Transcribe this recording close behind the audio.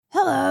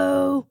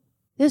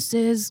This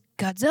is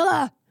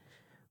Godzilla.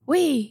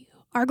 We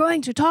are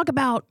going to talk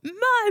about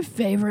my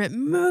favorite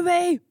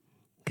movie,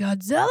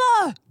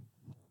 Godzilla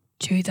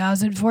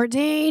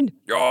 2014.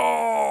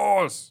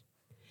 Yes!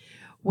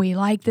 We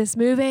like this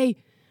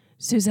movie,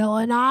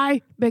 Suzilla and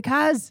I,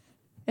 because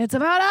it's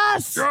about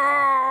us.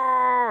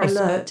 Yes!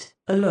 Alert,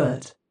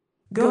 alert.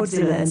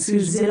 Godzilla and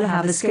Suzilla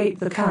have escaped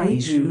the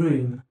kaiju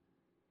room.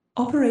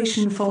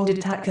 Operation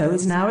Folded Taco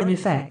is now in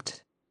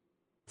effect.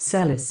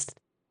 Celeste,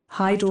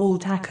 hide all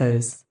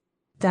tacos.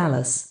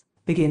 Dallas,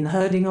 begin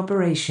herding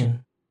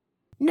operation.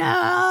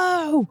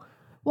 No!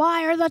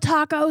 Why are the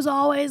tacos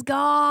always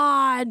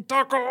gone?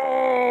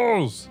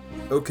 Tacos!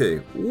 Okay,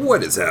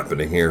 what is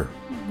happening here?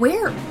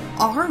 Where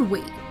are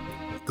we?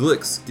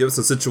 Glix, give us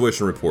a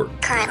situation report.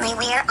 Currently,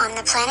 we are on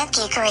the planet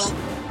Geekery.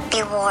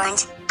 Be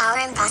warned, our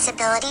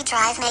impossibility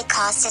drive may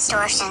cause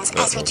distortions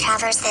as we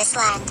traverse this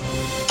land.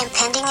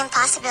 Impending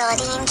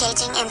impossibility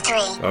engaging in 3,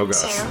 Oh,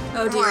 gosh. 2,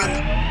 Oh, dear.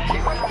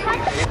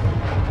 1.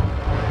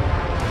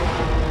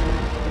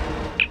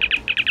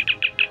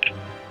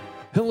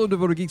 Hello,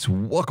 Devoto Geeks.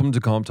 Welcome to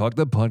Calm Talk,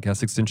 the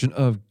podcast extension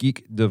of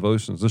Geek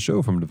Devotions, the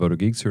show from Devoto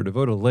Geeks, who are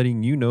devoted to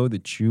letting you know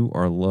that you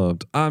are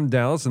loved. I'm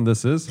Dallas, and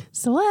this is...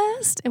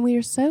 Celeste, and we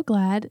are so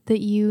glad that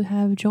you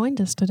have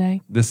joined us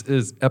today. This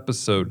is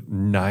episode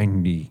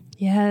 90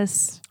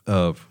 Yes.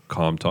 of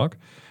Calm Talk.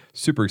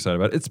 Super excited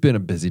about it. It's been a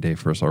busy day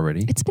for us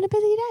already. It's been a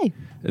busy day.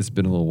 It's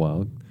been a little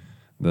while.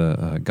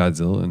 The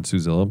Godzilla and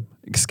Suzilla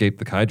escaped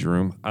the kaiju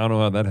room. I don't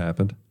know how that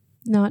happened.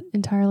 Not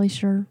entirely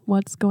sure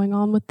what's going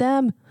on with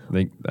them.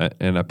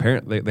 And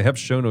apparently they have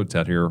show notes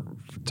out here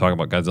talking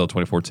about Godzilla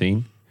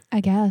 2014, I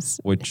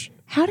guess. which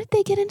How did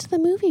they get into the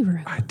movie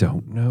room? I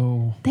don't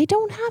know. They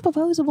don't have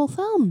opposable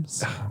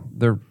thumbs.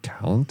 They're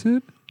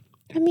talented.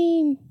 I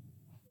mean,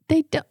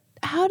 they don't.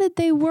 How did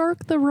they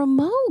work the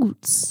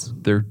remotes?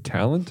 They're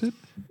talented.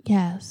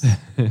 Yes.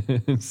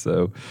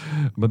 So,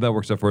 but that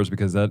works out for us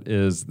because that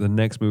is the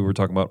next movie we're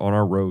talking about on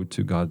our road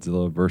to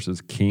Godzilla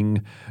versus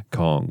King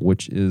Kong,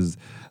 which is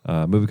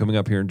a movie coming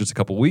up here in just a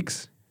couple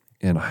weeks.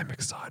 And I'm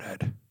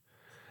excited.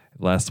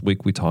 Last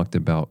week we talked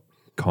about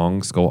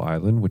Kong Skull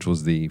Island, which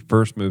was the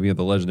first movie of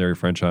the legendary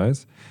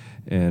franchise.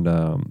 And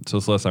so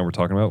it's the last time we're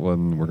talking about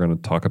when we're going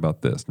to talk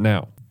about this.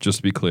 Now, just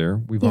to be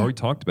clear, we've already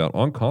talked about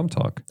on Calm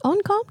Talk,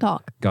 On Calm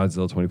Talk.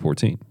 Godzilla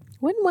 2014.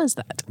 When was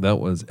that? That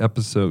was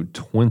episode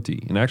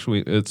 20. And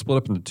actually, it split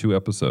up into 2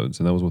 episodes,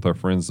 and that was with our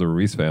friends, the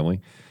Ruiz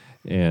family.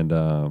 And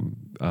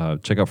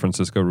check out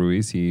Francisco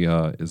Ruiz. He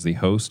is the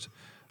host,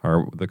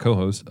 or the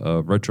co-host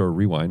of Retro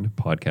Rewind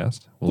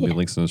podcast. Will be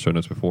links in the show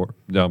notes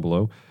down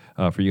below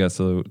for you guys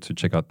to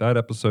check out that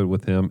episode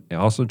with him. And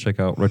also check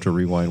out Retro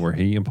Rewind, where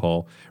he and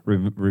Paul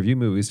review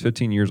movies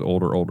 15 years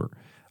old or older.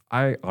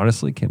 I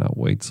honestly cannot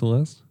wait,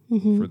 Celeste,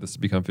 for this to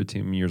become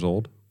 15 years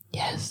old.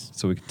 Yes.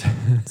 So we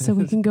can So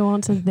we can go on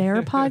to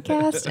their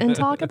podcast and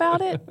talk about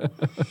it.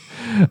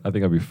 I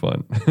think that'd be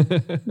fun.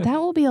 That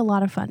will be a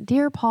lot of fun.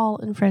 Dear Paul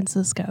and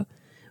Francisco,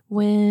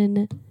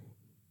 when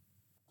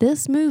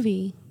this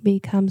movie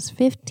becomes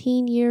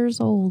 15 years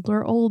old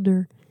or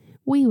older,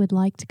 we would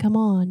like to come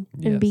on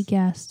and be Yes.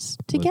 guests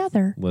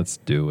together. Let's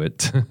do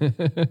it.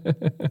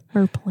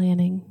 We're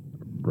planning.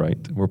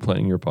 Right. We're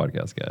planning your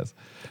podcast, guys.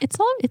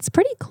 It's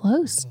pretty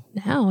close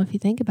now if you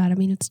think about it. I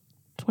mean, it's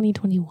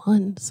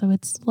 2021, so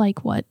it's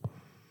like what?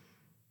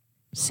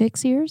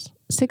 6 years?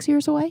 6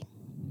 years away?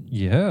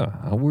 Yeah.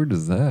 How weird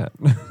is that?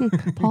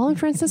 Paul and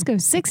Francisco,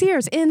 6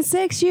 years. In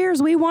 6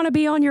 years, we want to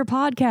be on your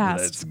podcast.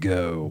 Let's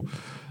go.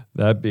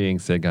 That being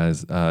said,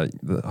 guys,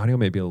 the audio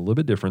may be a little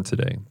bit different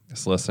today.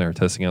 Celeste and I are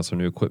testing out some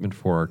new equipment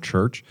for our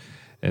church.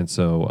 And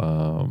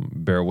so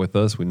bear with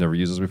us. We've never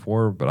used this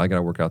before, but I got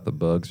to work out the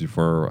bugs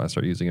before I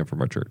start using it for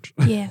my church.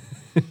 Yeah.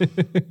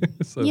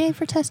 So, Yay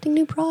for testing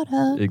new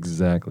products.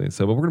 exactly.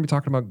 So, but we're going to be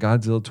talking about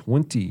Godzilla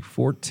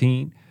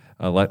 2014.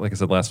 Like I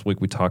said last week,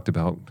 we talked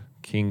about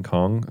King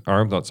Kong. Or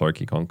I'm not sorry,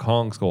 King Kong.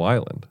 Kong Skull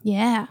Island.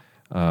 Yeah.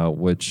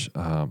 Which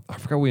I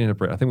forgot we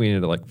ended up. I think we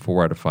ended at like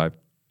 4 out of 5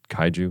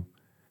 kaiju.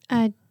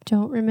 I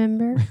don't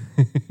remember,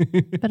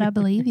 but I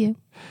believe you.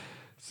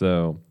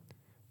 So,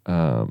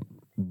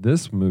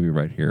 this movie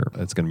right here,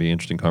 it's going to be an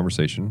interesting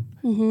conversation.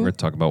 We're going to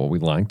talk about what we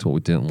liked, what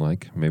we didn't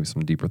like, maybe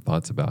some deeper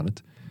thoughts about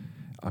it.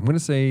 I'm going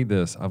to say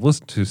this. I've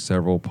listened to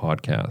several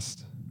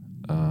podcasts.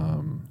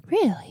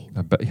 Really?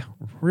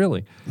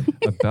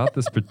 About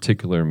this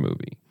particular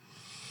movie.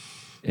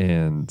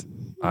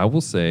 And I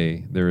will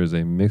say there is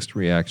a mixed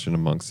reaction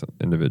amongst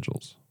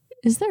individuals.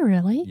 Is there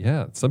really?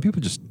 Yeah, some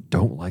people just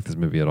don't like this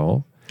movie at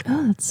all.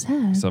 Oh, that's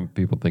sad. Some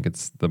people think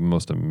it's the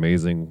most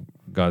amazing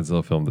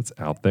Godzilla film that's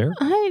out there.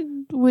 I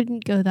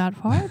wouldn't go that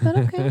far, but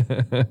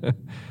okay.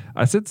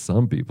 I said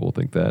some people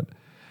think that.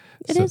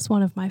 It is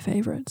one of my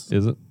favorites.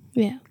 Is it?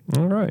 Yeah.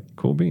 All right,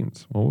 cool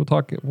beans. Well,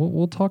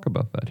 we'll talk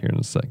about that here in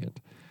a second.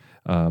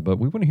 But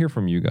we want to hear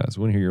from you guys.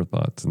 We want to hear your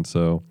thoughts. And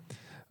so,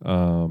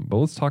 but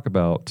let's talk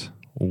about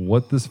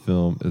what this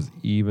film is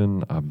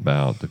even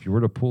about. If you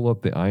were to pull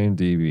up the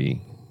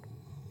IMDb,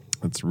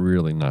 it's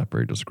really not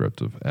very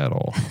descriptive at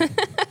all.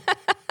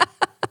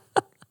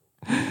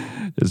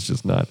 It's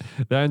just not.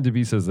 The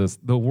IMDb says this: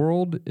 the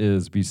world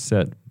is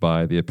beset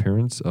by the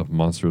appearance of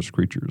monstrous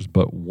creatures,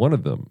 but one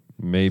of them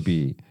may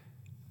be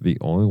the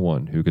only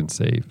one who can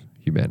save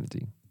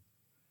humanity.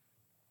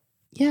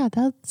 Yeah,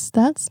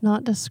 that's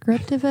not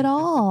descriptive at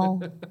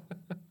all.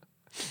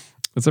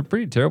 It's a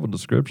pretty terrible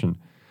description,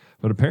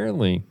 but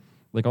apparently,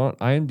 like on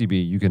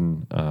IMDb, you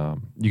can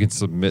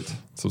submit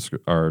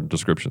our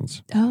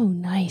descriptions, Oh,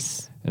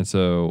 nice. and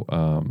so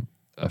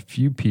a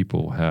few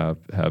people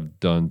have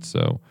done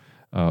so.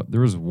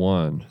 There was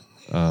one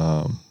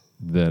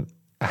that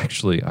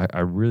actually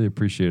I really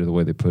appreciated the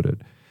way they put it.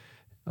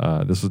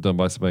 This was done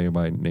by somebody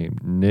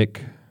named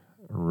Nick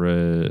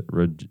Reganis.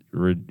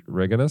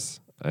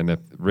 And if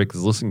Rick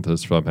is listening to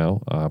this somehow,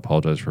 I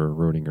apologize for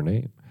ruining your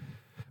name.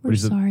 We're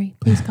sorry.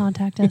 Please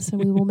contact us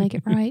and we will make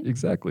it right.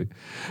 Exactly.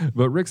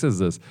 But Rick says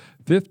this: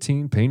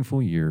 15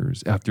 painful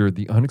years after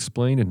the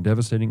unexplained and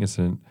devastating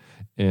incident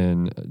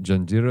in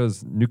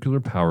Jandira's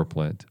nuclear power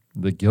plant,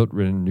 the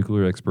guilt-ridden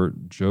nuclear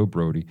expert Joe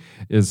Brody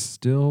is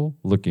still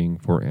looking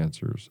for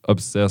answers.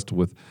 Obsessed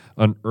with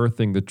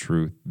unearthing the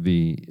truth,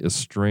 the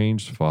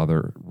estranged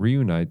father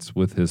reunites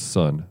with his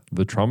son,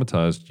 the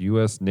traumatized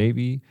U.S.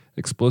 Navy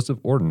explosive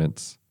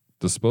ordnance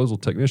disposal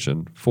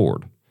technician,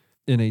 Ford,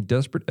 in a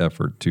desperate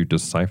effort to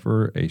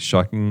decipher a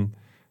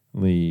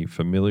shockingly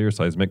familiar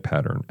seismic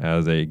pattern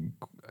as a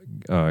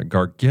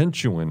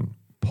gargantuan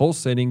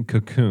pulsating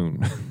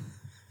cocoon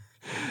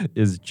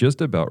is just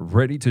about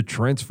ready to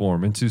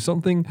transform into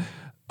something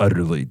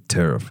utterly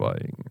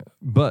terrifying.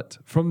 But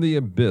from the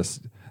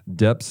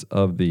depths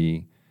of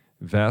the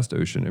vast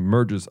ocean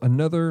emerges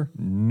another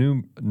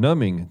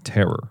numbing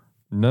terror.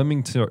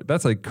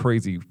 That's a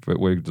crazy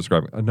way to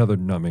describe it. Another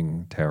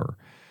numbing terror.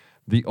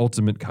 The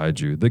ultimate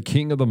kaiju, the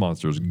king of the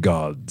monsters,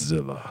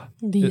 Godzilla.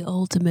 The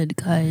ultimate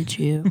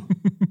kaiju.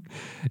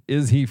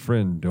 Is he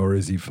friend or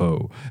is he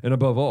foe? And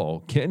above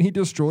all, can he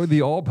destroy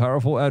the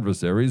all-powerful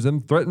adversaries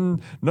and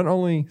threaten not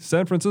only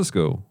San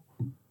Francisco,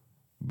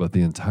 but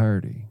the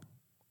entirety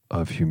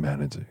of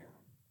humanity?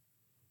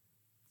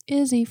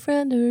 Is he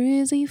friend or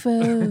is he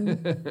foe?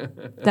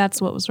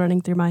 That's what was running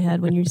through my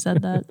head when you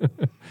said that.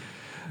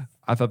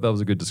 I thought that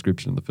was a good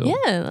description of the film.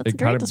 Yeah, that's a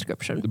great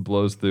description. It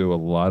blows through a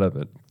lot of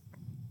it.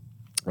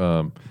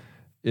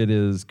 It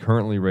is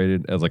currently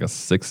rated as like a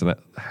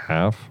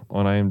 6.5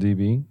 on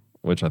IMDb,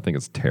 which I think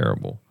is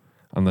terrible.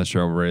 I'm not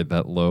sure I'll rate it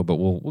that low, but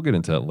we'll get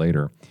into that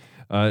later.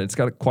 It's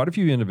got quite a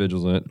few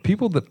individuals in it,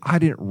 people that I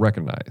didn't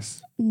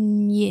recognize.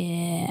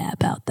 Yeah,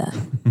 about that.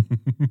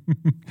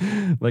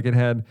 Like it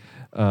had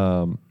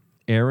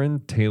Aaron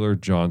Taylor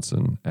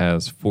Johnson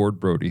as Ford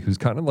Brody, who's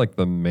kind of like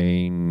the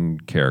main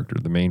character,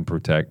 the main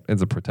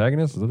Is a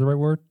protagonist? Is that the right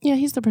word? Yeah,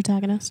 he's the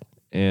protagonist.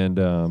 And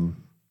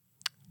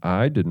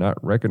I did not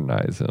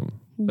recognize him.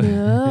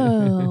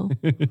 No.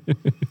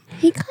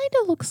 He kind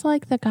of looks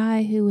like the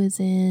guy who was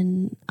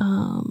in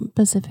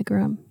Pacific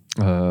Rim.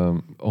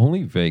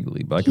 Only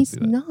vaguely, but I can see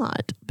that. He's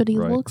not, but he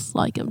Right. looks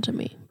like him to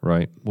me.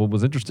 Right. What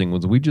was interesting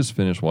was we just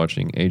finished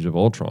watching Age of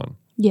Ultron,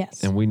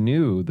 Yes. and we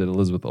knew that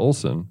Elizabeth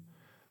Olsen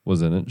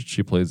was in it.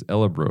 She plays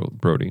Ella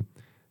Brody.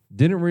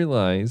 Didn't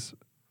realize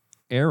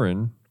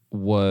Aaron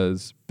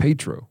was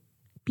Pietro,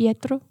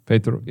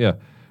 yeah.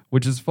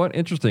 Which is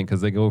interesting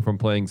because they go from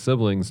playing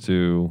siblings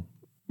to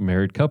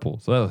married couple.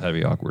 So that was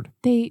heavy awkward.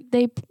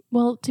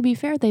 Well, to be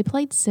fair, they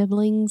played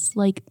siblings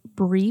like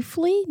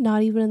briefly,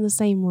 not even in the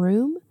same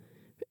room,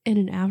 in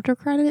an after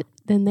credit.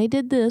 Then they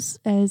did this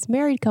as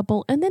married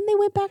couple, and then they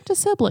went back to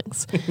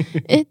siblings.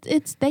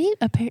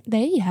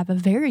 They have a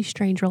very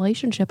strange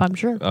relationship, I'm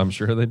sure. I'm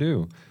sure they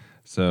do.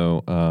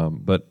 So,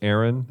 but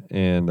Aaron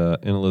and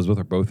Elizabeth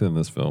are both in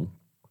this film,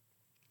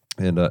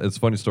 and it's a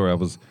funny story.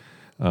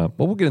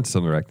 We'll get into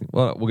some of their acting.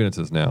 Well, we'll get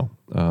into this now.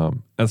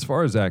 As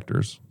far as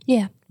actors,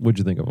 Yeah. what'd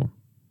you think of them?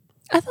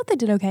 I thought they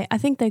did okay. I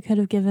think they could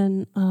have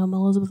given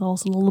Elizabeth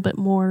Olsen a little bit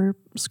more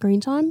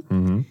screen time,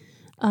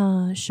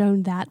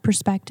 shown that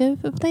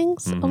perspective of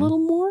things a little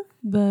more,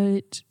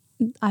 but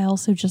I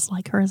also just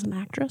like her as an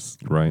actress.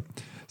 Right.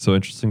 So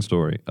interesting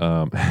story.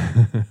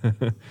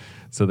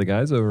 So the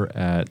guys over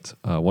at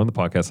one of the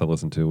podcasts I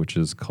listen to, which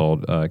is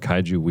called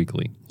Kaiju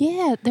Weekly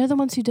Yeah, they're the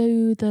ones who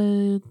do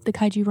the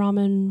Kaiju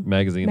Ramen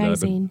magazine.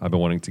 That I've been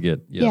wanting to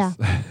get. Yes.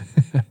 Yeah.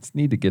 I just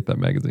need to get that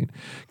magazine.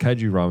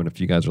 Kaiju Ramen, if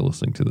you guys are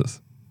listening to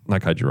this.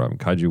 Not Kaiju Ramen,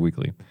 Kaiju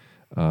Weekly.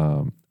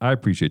 I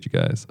appreciate you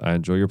guys. I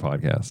enjoy your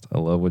podcast. I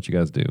love what you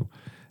guys do.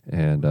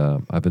 And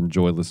I've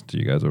enjoyed listening to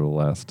you guys over the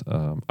last,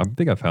 I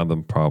think I found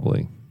them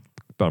probably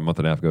about a month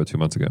and a half ago, 2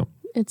 months ago.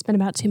 It's been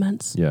about 2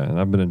 months. Yeah, and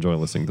I've been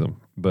enjoying listening to them.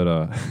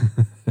 But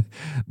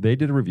they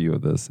did a review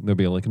of this. There'll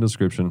be a link in the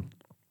description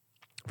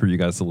for you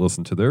guys to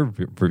listen to their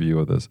review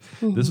of this.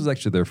 Mm-hmm. This was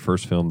actually their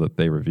first film that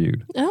they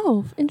reviewed.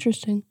 Oh,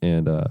 interesting.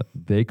 And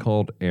they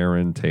called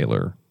Aaron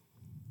Taylor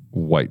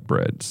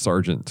Whitebread,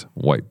 Sergeant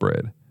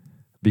Whitebread,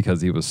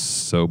 because he was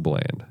so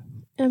bland.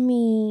 I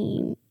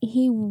mean,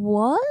 he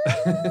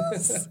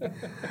was,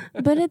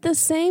 but at the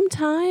same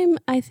time,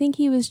 I think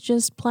he was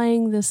just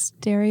playing the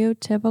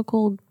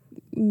stereotypical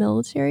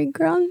military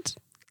grunt.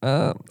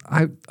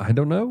 I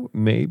don't know.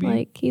 Maybe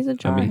Like, he's a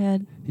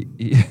jarhead.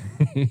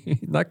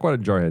 not quite a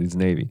jarhead. He's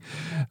Navy.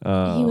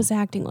 He was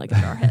acting like a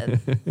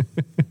jarhead.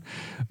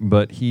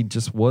 But he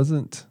just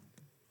wasn't.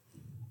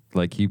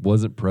 Like, he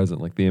wasn't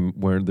present. Like,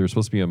 where there's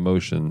supposed to be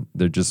emotion,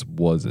 there just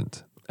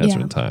wasn't at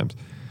certain times.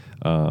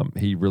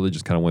 He really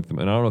just kind of went through.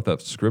 And I don't know if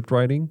that's script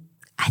writing.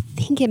 I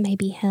think it may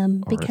be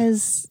him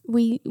because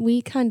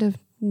we kind of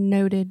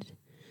noted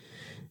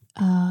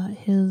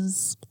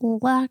his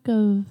lack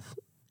of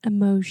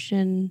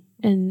emotion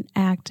and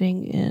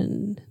acting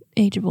in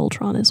Age of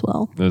Ultron as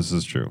well. This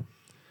is true.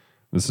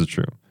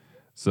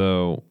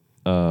 So,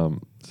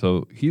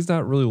 so he's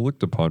not really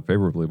looked upon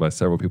favorably by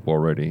several people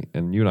already.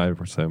 And you and I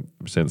were saying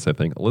the same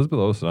thing. Elizabeth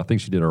Olsen, I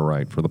think she did all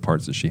right for the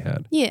parts that she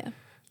had. Yeah.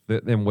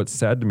 And what's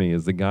sad to me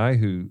is the guy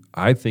who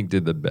I think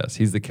did the best.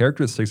 He's the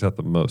character that sticks out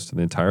the most in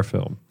the entire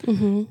film.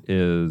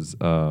 Is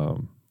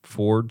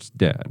Ford's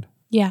dad.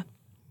 Yeah.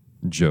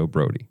 Joe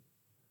Brody.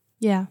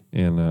 Yeah.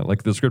 And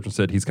like the description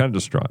said, he's kind of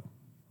distraught.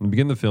 In the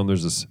beginning of the film,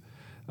 there's this.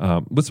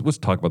 Let's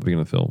talk about the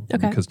beginning of the film.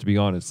 Okay. Because to be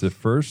honest, the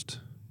first,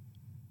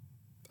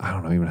 I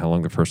don't know even how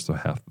long the first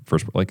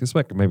like it's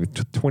like maybe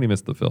 20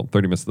 minutes of the film,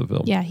 30 minutes of the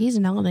film. Yeah, he's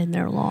not in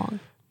there long.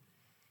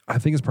 I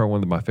think it's probably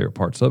one of my favorite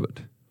parts of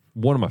it.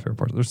 One of my favorite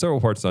parts. There's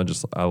several parts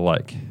that I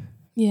like.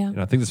 Yeah.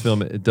 And I think this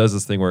film, it does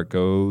this thing where it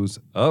goes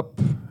up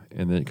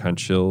and then it kind of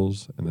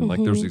chills. And then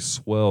like there's these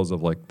swells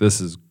of like,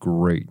 this is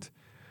great.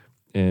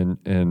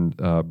 And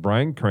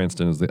Bryan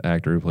Cranston is the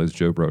actor who plays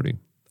Joe Brody.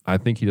 I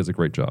think he does a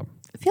great job.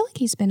 I feel like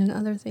he's been in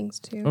other things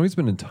too. Oh, he's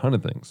been in tons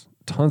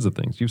of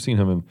things. You've seen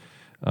him in,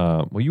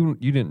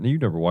 you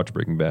never watched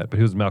Breaking Bad, but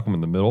he was Malcolm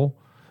in the Middle.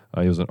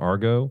 He was in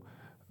Argo.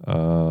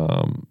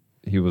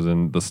 He was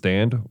in The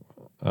Stand.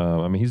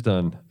 I mean, he's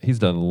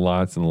done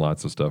lots and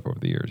lots of stuff over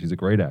the years. He's a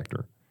great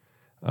actor,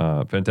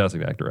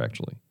 fantastic actor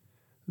actually.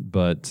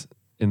 But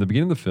in the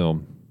beginning of the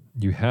film,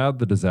 you have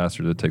the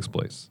disaster that takes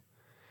place,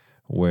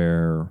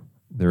 where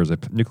there's a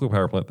nuclear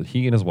power plant that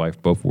he and his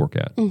wife both work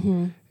at,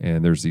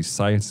 and there's these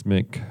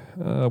seismic,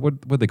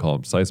 what they call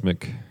them,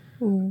 seismic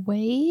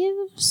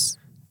waves.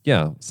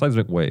 Yeah,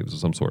 seismic waves of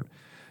some sort.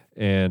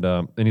 And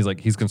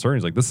he's concerned.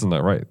 He's like, this is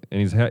not right. And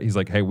he's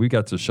like, hey, we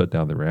got to shut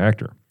down the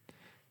reactor.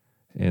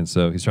 And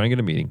so he's trying to get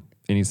a meeting,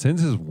 and he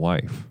sends his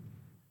wife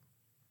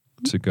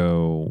to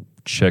go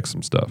check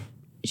some stuff.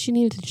 She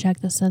needed to check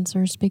the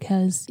sensors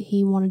because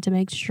he wanted to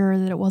make sure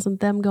that it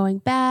wasn't them going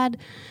bad,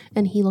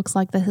 and he looks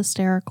like the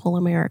hysterical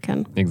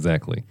American.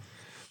 Exactly.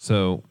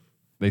 So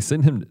they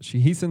send him.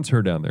 He sends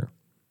her down there,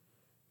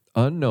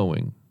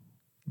 unknowing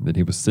that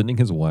he was sending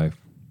his wife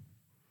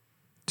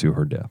to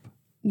her death.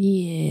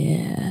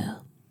 Yeah.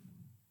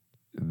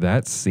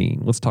 That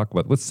scene. Let's talk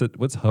about.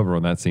 Let's hover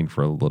on that scene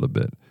for a little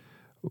bit.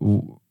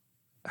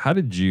 How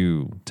did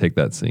you take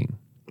that scene?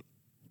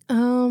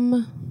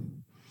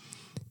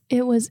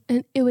 It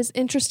was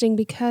interesting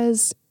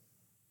because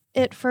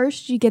at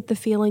first you get the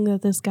feeling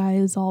that this guy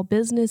is all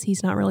business.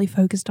 He's not really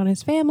focused on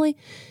his family.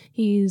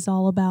 He's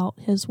all about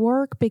his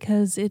work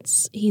because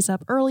he's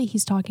up early.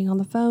 He's talking on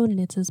the phone and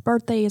it's his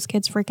birthday. His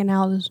kid's freaking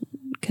out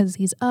because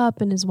he's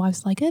up, and his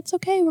wife's like, it's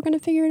okay, we're going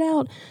to figure it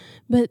out.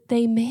 But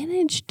they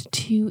managed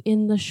to,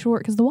 in the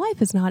short, because the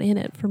wife is not in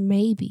it for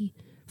maybe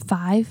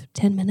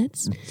 5-10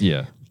 minutes.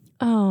 Yeah.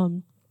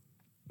 In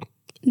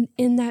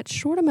that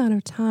short amount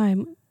of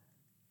time,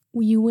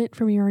 you went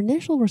from your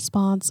initial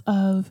response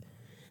of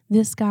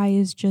this guy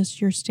is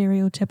just your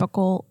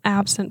stereotypical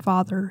absent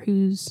father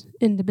who's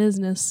into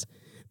business,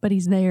 but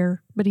he's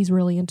there, but he's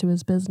really into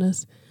his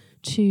business,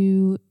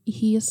 to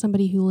he is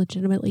somebody who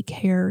legitimately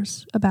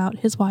cares about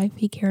his wife.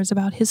 He cares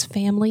about his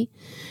family.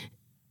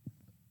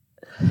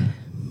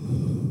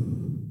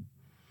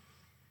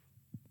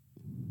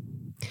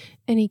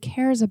 And he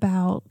cares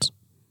about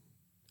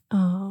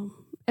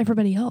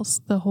everybody else,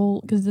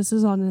 because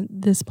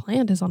this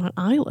plant is on an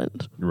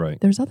island. Right.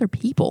 There's other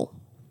people.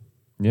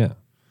 Yeah.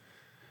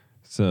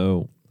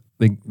 So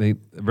they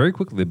very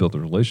quickly built a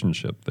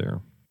relationship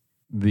there.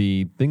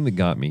 The thing that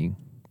got me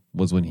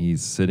was when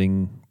he's at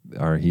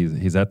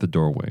the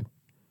doorway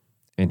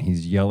and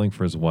he's yelling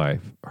for his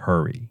wife,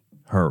 hurry,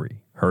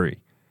 hurry, hurry.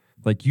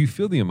 Like, you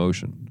feel the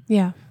emotion.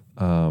 Yeah.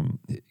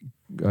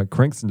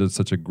 Cranston did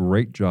such a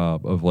great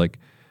job of like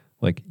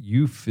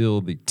you feel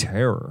the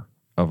terror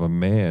of a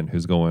man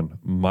who's going,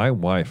 my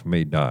wife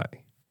may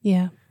die.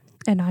 Yeah.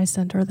 And I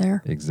sent her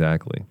there.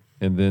 Exactly.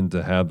 And then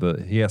to have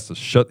he is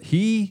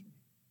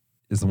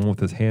the one with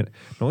his hand.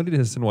 Not only did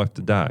his wife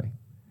to die,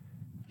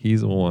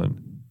 he's the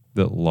one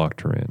that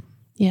locked her in.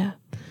 Yeah.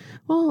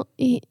 Well,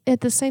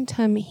 at the same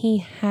time, he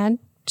had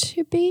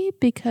to be,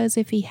 because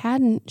if he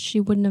hadn't, she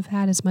wouldn't have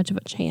had as much of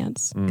a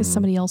chance, because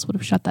somebody else would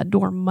have shut that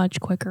door much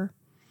quicker.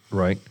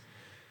 Right.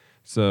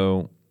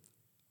 So,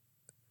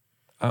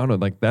 I don't know,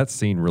 like that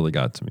scene really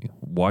got to me.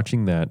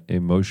 Watching that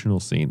emotional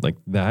scene, like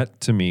that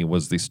to me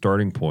was the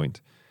starting point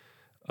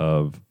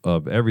of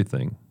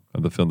everything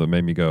of the film that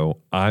made me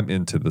go, I'm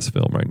into this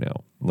film right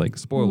now. Like,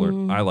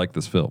 spoiler, I like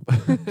this film.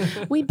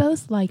 We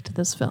both liked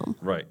this film.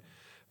 Right.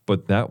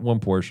 But that one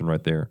portion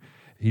right there,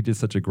 he did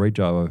such a great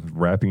job of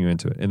wrapping you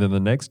into it. And then the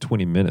next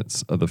 20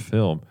 minutes of the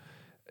film,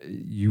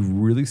 you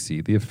really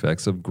see the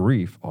effects of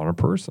grief on a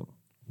person.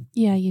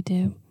 Yeah, you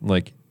do.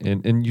 Like,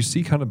 and you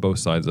see kind of both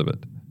sides of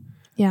it.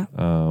 Yeah.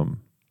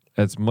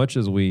 As much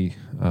as we,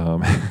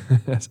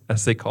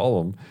 as they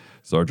call him,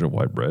 Sergeant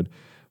Whitebread,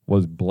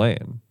 was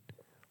bland.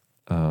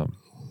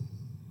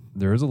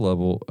 There is a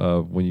level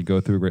of when you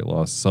go through a great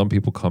loss, some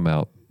people come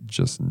out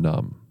just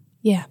numb.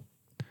 Yeah.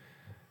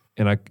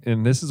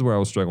 And this is where I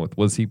was struggling with.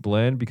 Was he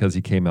bland because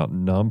he came out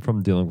numb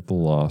from dealing with the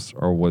loss,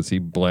 or was he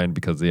bland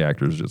because the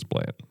actor is just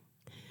bland?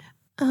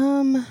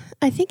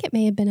 I think it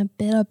may have been a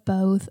bit of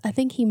both. I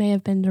think he may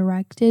have been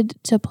directed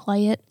to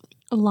play it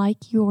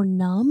like you're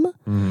numb,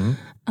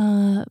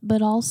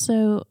 but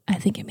also I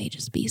think it may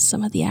just be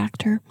some of the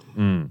actor.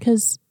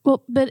 Because,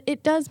 but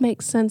it does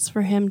make sense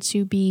for him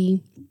to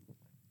be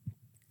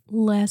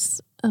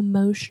less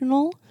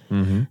emotional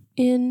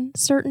in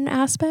certain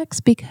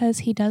aspects because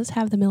he does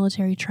have the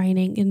military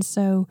training. And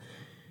so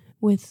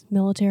with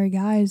military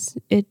guys,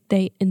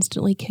 they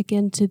instantly kick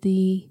into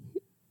the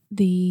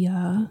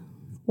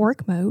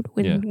work mode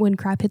when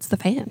crap hits the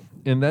fan.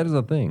 And that is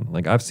a thing.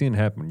 Like I've seen it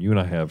happen. You and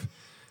I have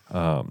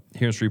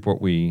here in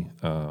Shreveport. We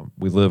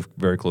live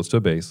very close to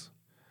a base,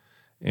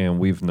 and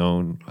we've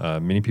known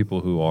many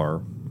people who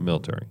are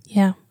military.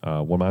 Yeah.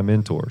 One of my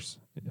mentors,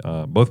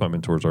 both my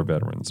mentors are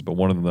veterans, but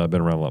one of them that I've been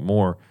around a lot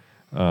more.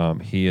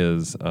 He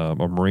is a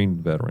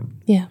Marine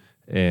veteran. Yeah.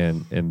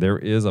 And there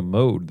is a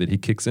mode that he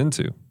kicks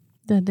into.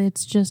 That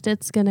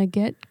it's gonna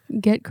get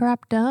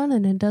crap done,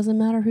 and it doesn't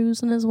matter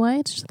who's in his way.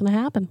 It's just gonna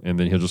happen. And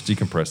then he'll just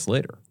decompress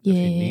later if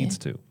he needs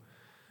to.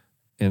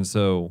 And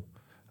so,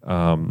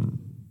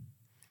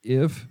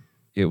 if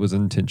it was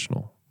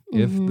intentional,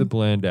 if the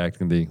bland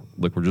acting,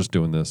 look, we're just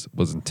doing this,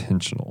 was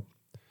intentional,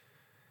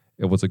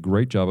 it was a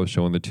great job of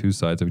showing the two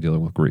sides of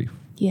dealing with grief.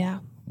 Yeah.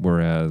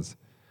 Whereas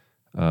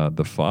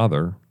the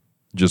father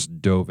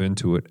just dove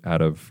into it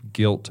out of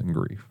guilt and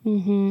grief.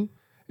 And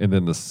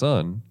then the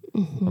son,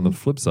 on the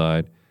flip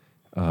side,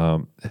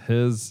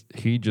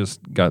 he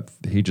just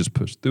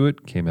pushed through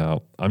it, came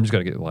out, I'm just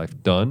gonna get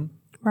life done,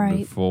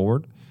 move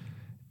forward,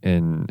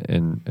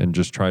 and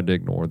just tried to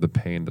ignore the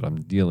pain that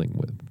I'm dealing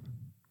with.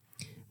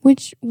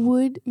 Which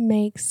would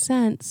make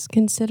sense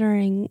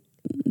considering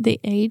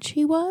the age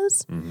he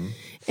was,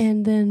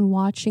 and then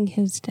watching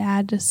his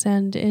dad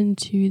descend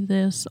into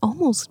this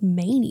almost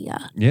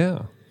mania.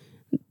 Yeah.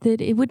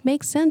 That it would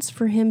make sense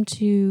for him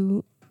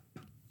to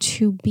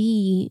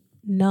be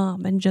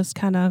numb and just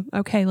kind of,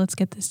 okay, let's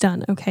get this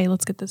done. Okay,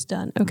 let's get this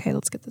done. Okay,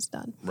 let's get this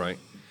done. Right.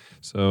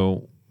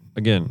 So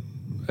again,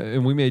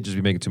 and we may just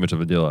be making too much of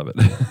a deal of it.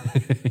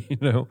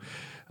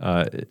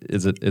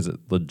 Is it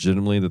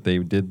legitimately that they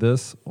did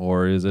this,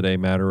 or is it a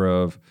matter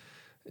of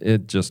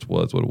it just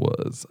was what it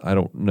was? I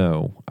don't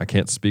know. I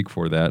can't speak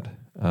for that.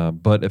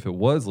 But if it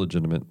was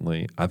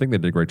legitimately, I think they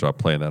did a great job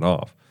playing that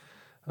off.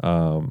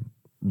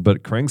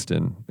 But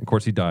Cranston, of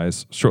course, he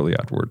dies shortly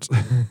afterwards.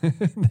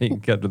 They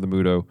get to the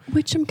Muto.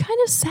 Which I'm kind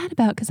of sad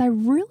about because I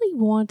really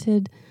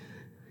wanted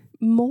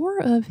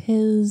more of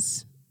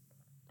his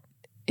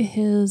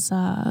he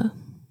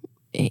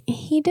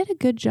did a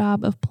good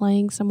job of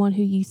playing someone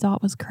who you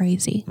thought was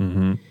crazy,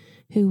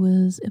 who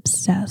was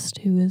obsessed,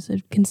 who is a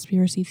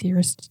conspiracy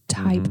theorist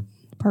type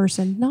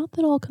person. Not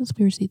that all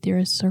conspiracy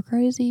theorists are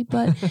crazy,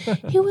 but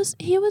he was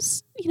he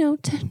was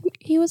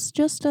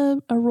just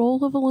a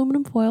roll of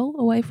aluminum foil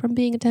away from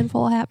being a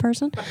tinfoil hat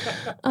person.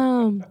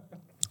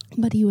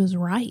 But he was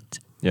right.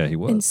 Yeah, he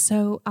was. And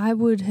so I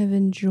would have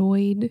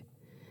enjoyed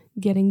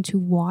getting to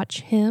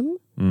watch him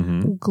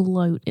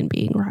gloat in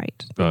being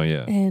right. Oh,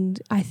 yeah.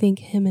 And I think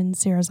him and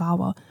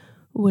Serizawa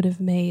would have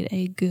made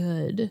a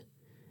good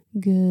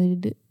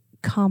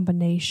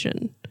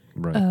combination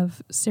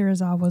of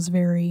Serizawa's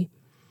very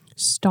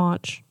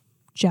staunch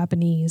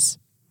Japanese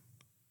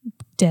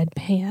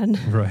deadpan.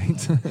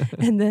 Right.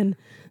 And then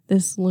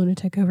this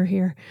lunatic over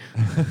here.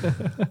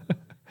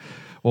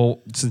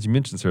 Well, since you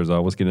mentioned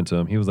Serizawa, let's get into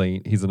him. He's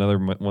another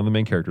one of the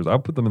main characters. I'll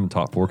put them in the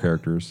top 4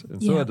 characters,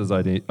 and so does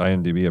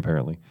IMDb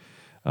apparently.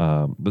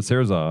 But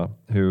Serizawa,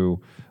 who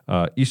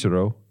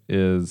Ishiro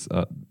is,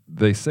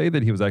 they say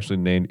that he was actually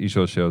named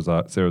Ishiro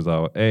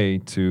Serizawa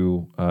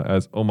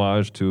as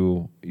homage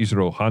to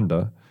Ishiro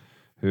Honda,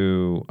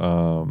 who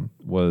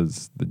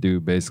was the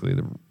dude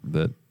basically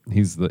that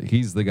he's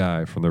the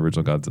guy from the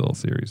original Godzilla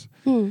series.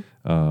 He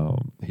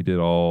did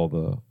all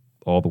the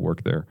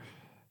work there.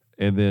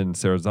 And then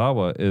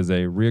Serizawa is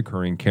a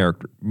reoccurring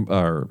character,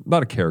 or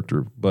not a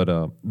character, but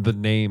the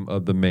name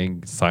of the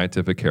main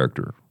scientific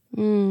character.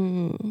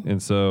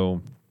 And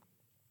so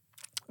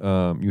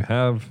you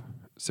have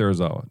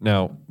Serizawa.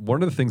 Now,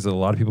 one of the things that a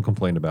lot of people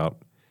complained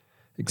about,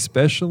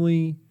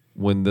 especially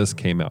when this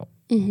came out,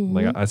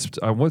 like I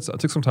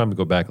took some time to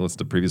go back and listen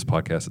to previous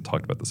podcasts that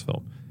talked about this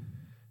film.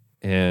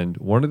 And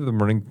one of the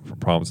running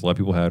problems a lot of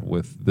people had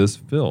with this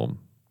film,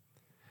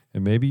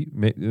 and maybe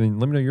let me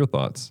know your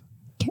thoughts.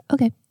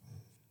 Okay.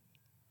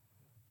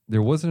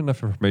 There wasn't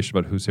enough information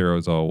about who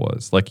Serizawa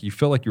was. Like, you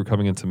felt like you were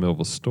coming into the middle of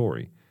a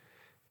story.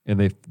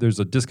 and there's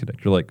a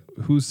disconnect. You're like,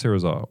 who's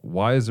Serizawa?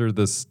 Why is there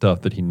this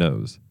stuff that he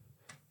knows?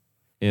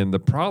 And the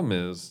problem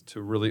is,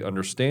 to really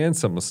understand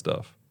some of the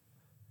stuff,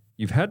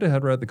 you've had to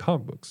have read the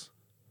comic books.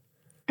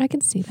 I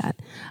can see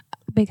that,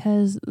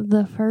 because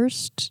the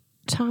first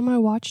time I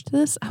watched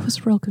this, I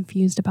was real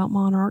confused about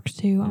Monarch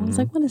too. I was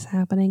like, what is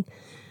happening?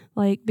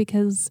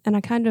 And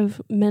I kind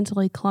of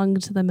mentally clung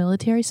to the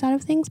military side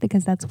of things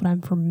because that's what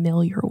I'm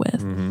familiar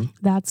with.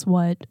 That's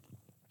what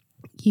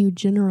you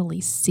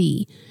generally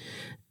see.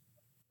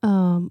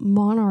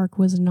 Monarch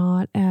was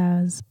not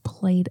as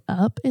played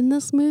up in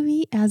this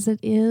movie as it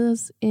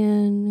is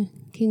in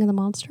King of the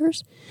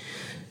Monsters.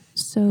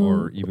 So,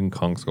 Or even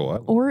Kong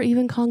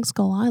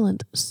Skull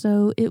Island.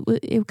 So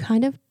it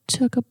kind of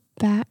took a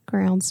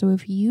background. So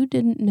if you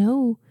didn't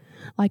know,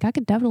 I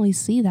could definitely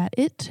see that.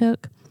 It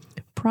took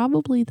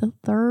probably the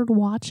third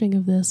watching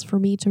of this for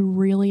me to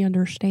really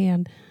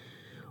understand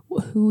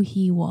who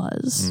he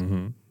was.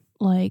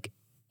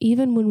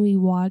 Even when we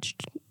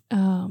watched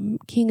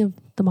King of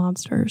the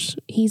Monsters,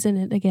 he's in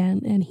it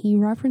again, and he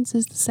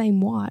references the same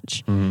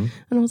watch. And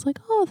I was like,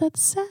 oh,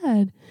 that's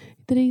sad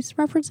that he's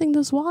referencing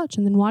this watch.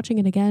 And then watching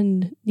it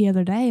again the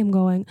other day, I'm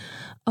going,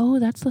 oh,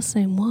 that's the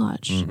same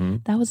watch.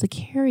 That was a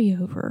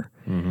carryover.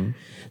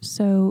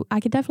 So I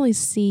could definitely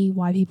see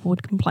why people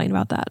would complain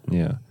about that.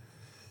 Yeah.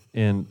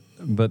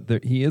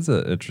 But he is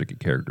a tricky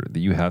character that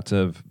you have to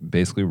have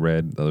basically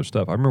read the other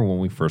stuff. I remember when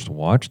we first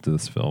watched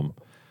this film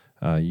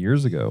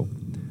years ago,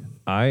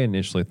 I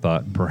initially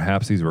thought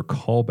perhaps these were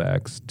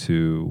callbacks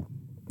to,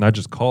 not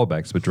just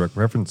callbacks, but direct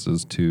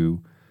references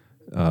to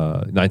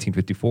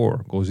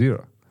 1954,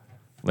 Gojira.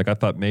 I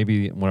thought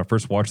maybe when I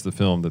first watched the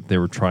film that they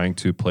were trying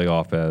to play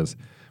off as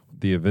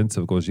the events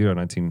of Gojira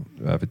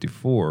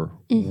 1954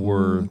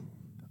 were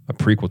a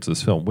prequel to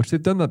this film, which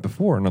they've done that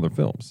before in other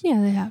films.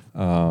 Yeah, they have.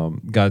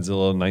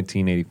 Godzilla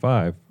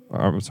 1985,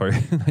 I'm sorry,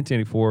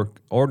 1984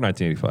 or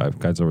 1985,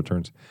 Godzilla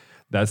Returns.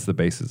 That's the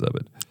basis of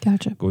it.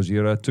 Gotcha.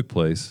 Gojira took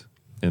place,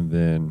 and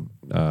then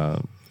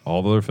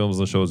all the other films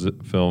in the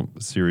film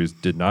series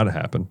did not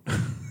happen.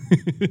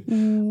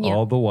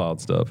 All the wild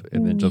stuff,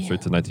 and then jump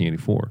straight to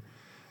 1984.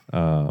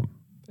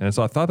 And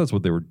so I thought that's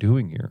what they were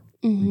doing here.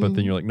 But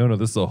then you're like, no,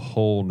 this is a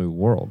whole new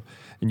world.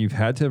 And you've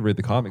had to have read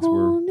the comics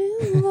Whole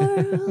new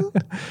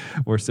world.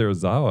 where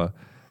Serizawa,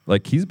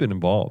 he's been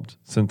involved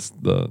since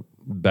the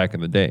back in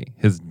the day.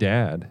 His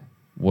dad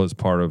was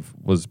part of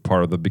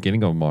the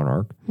beginning of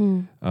Monarch,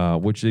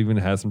 which even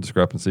has some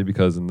discrepancy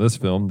because in this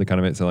film they kind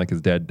of made it sound like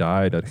his dad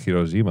died at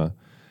Hiroshima,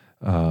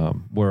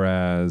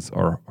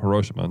 or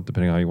Hiroshima,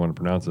 depending on how you want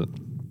to pronounce it.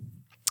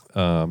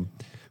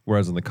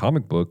 Whereas in the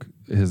comic book,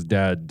 his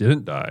dad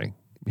didn't die;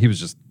 he was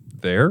just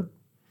there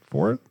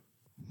for it.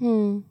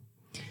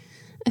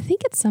 I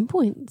think at some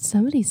point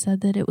somebody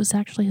said that it was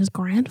actually his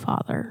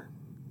grandfather.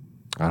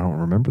 I don't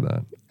remember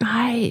that.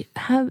 I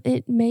have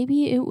it.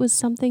 Maybe it was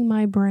something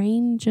my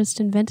brain just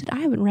invented. I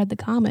haven't read the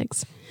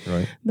comics,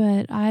 Right.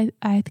 but I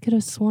could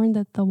have sworn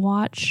that the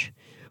watch,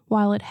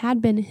 while it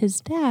had been his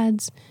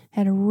dad's,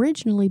 had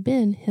originally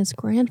been his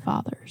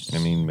grandfather's. I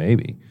mean,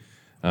 maybe.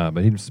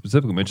 But he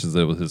specifically mentions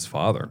that it was his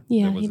father.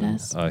 Yeah, that was he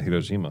does. in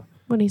Hiroshima.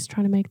 When he's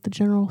trying to make the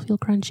general feel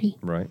crunchy.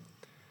 Right.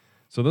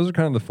 So those are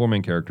kind of the four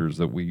main characters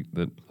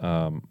that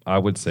I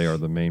would say are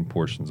the main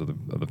portions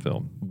of the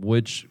film,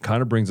 which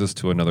kind of brings us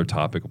to another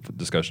topic of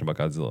discussion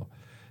about Godzilla.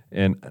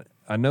 And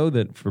I know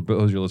that for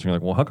those of you listening,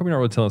 well, how come you're not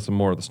really telling us some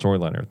more of the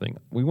storyline and everything?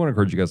 We want to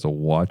encourage you guys to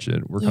watch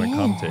it. We're kind of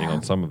commentating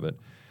on some of it.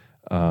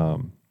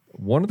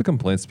 One of the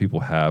complaints people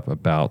have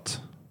about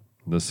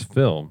this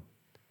film,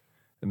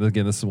 and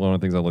again, this is one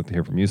of the things I'd like to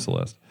hear from you,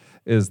 Celeste,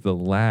 is the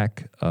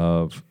lack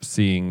of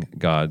seeing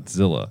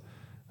Godzilla.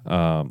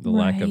 The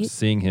lack of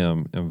seeing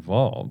him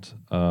involved.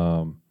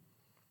 And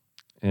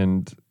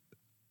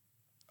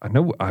I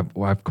know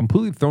I've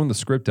completely thrown the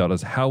script out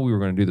as how we were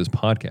going to do this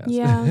podcast.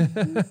 Yeah,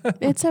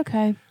 it's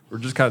okay. We're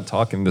just kind of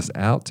talking this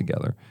out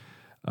together.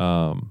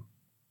 I'll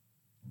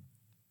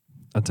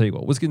tell you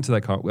what, let's get into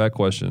that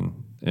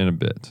question in a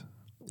bit.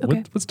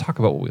 Okay. Let's talk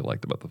about what we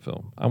liked about the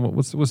film.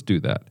 Let's do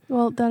that.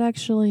 Well,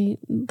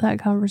 that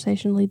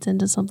conversation leads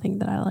into something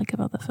that I like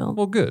about the film.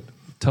 Well, good.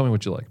 Tell me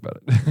what you like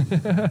about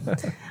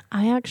it.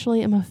 I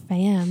actually am a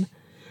fan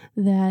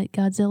that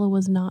Godzilla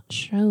was not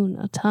shown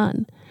a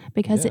ton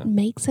because it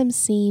makes him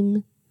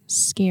seem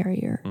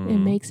scarier. It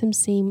makes him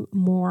seem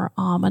more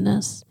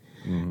ominous.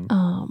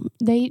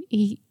 They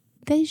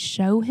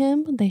show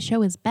him. They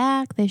show his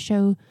back. They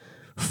show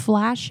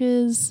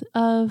flashes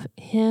of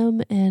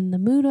him and the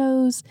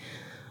Mutos.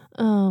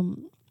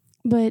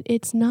 But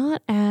it's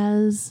not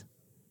as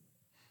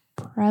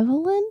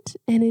prevalent,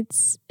 and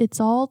it's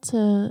all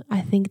to,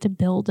 I think, to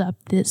build up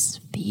this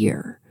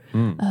fear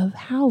of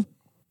how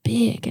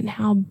big and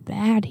how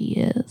bad he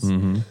is.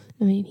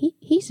 I mean,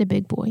 he's a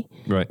big boy,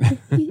 Right.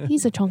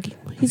 he's a chunk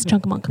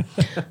of monk.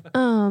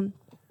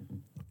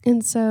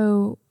 And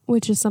so,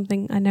 which is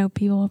something I know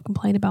people have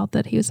complained about,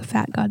 that he was a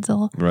fat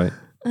Godzilla. Right.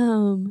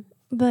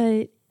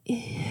 But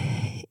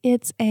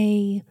it's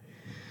a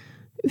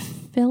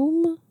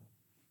film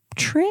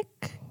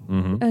trick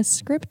a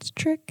script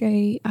trick.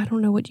 I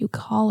don't know what you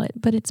call it,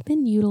 but it's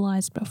been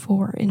utilized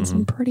before in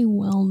some pretty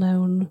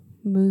well-known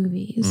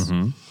movies.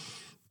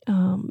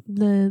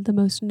 The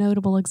most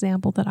notable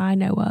example that I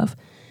know of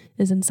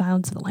is in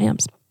Silence of the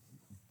Lambs.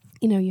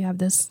 You know, you have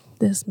this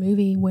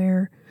movie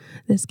where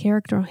this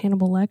character,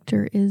 Hannibal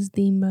Lecter, is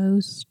the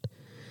most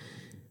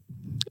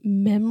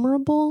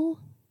memorable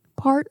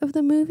part of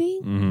the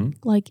movie.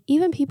 Like,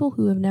 even people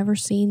who have never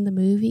seen the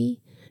movie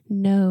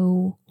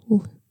know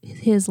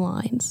his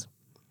lines.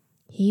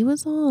 He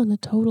was on a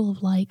total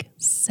of like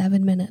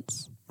 7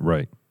 minutes.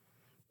 Right.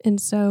 And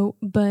so,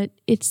 but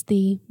it's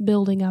the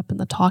building up and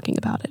the talking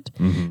about it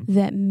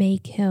that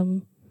make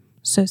him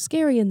so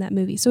scary in that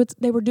movie. So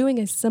they were doing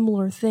a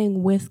similar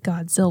thing with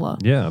Godzilla.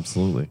 Yeah,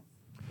 absolutely.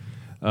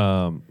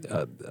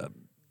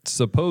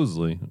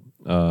 Supposedly,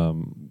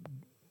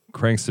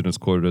 Cranston is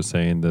quoted as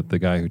saying that the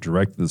guy who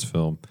directed this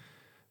film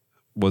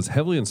was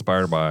heavily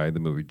inspired by the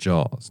movie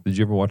Jaws. Did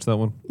you ever watch that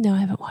one? No, I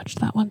haven't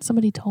watched that one.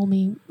 Somebody told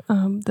me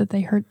that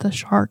they hurt the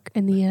shark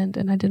in the end,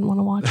 and I didn't want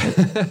to watch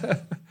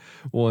it.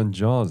 Well, in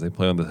Jaws, they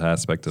play on this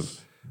aspect of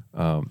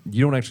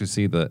you don't actually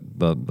see the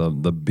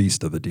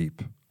beast of the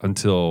deep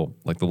until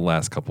like the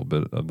last couple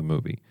bit of the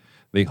movie.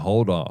 They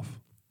hold off,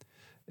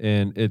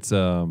 and it's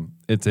a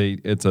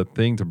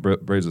thing to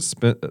raise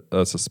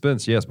a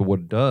suspense. Yes, but what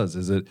it does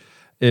is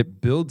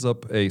it builds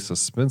up a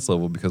suspense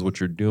level, because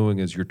what you're doing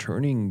is you're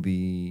turning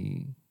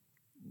the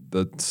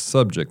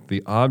subject,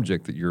 the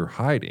object that you're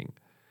hiding,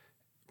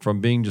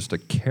 from being just a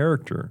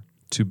character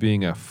to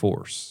being a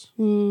force,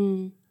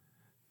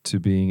 to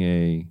being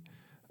a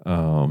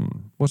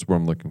what's the word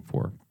I'm looking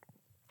for?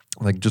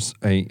 Like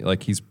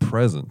he's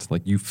present.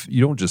 Like you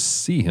don't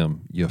just see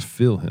him, you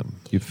feel him.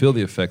 You feel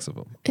the effects of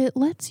him. It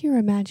lets your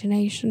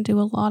imagination do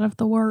a lot of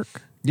the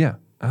work. Yeah,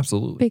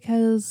 absolutely.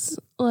 Because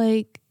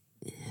I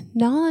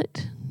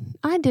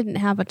didn't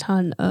have a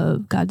ton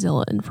of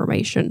Godzilla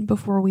information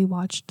before we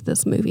watched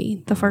this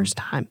movie the first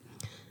time.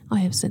 I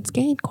have since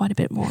gained quite a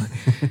bit more.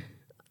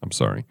 I'm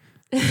sorry.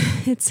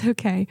 It's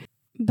okay.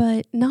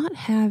 But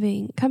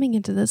coming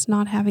into this,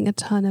 not having a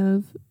ton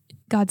of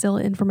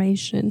Godzilla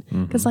information,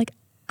 because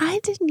I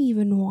didn't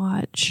even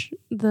watch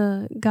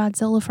the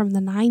Godzilla from the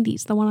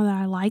 90s, the one that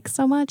I like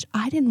so much.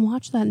 I didn't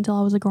watch that until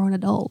I was a grown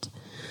adult.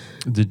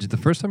 Did you, the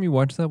first time you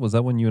watched that, was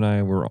that when you and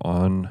I were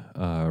on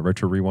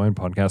Retro Rewind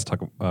podcast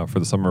for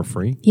the Summer of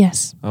Free?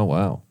 Yes. Oh,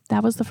 wow.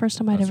 That was the first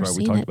time I'd ever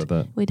seen it. We talked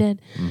about that. We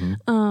did.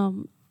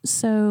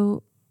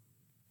 So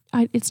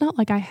it's not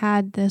like I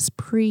had this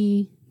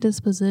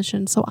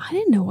predisposition, so I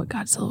didn't know what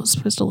Godzilla was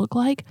supposed to look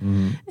like.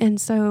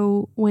 And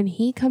so when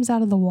he comes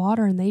out of the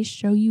water and they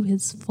show you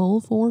his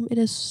full form, it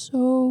is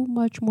so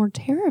much more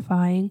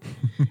terrifying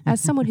as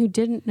someone who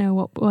didn't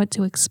know what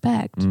to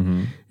expect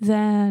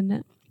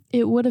than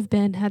it would have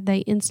been had they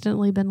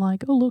instantly been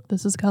like, oh, look,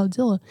 this is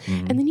Godzilla.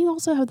 And then you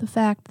also have the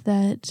fact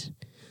that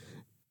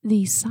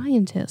the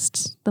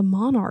scientists, the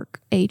Monarch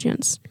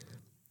agents,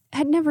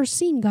 had never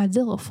seen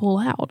Godzilla full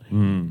out.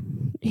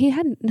 He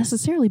hadn't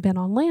necessarily been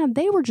on land.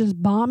 They were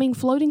just bombing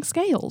floating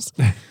scales.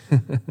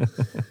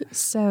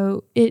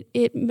 So it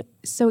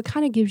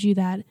kind of gives you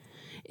that.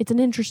 It's an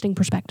interesting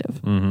perspective.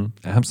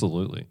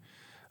 Absolutely.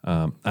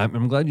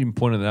 I'm glad you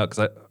pointed it out,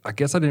 because I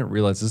guess I didn't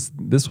realize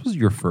this was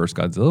your first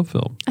Godzilla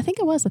film. I think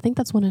it was. I think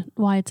that's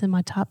why it's in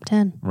my top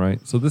 10. Right.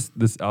 So this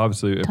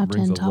obviously it Top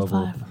brings 10, a top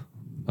level 5.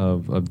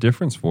 of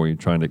difference for you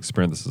trying to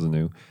experience this as a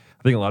new.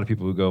 I think a lot of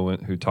people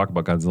who talk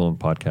about Godzilla in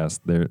podcasts,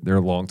 they're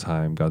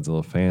longtime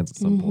Godzilla fans at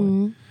some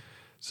point.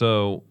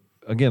 So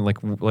again,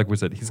 like we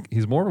said,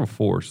 he's more of a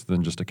force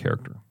than just a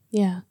character.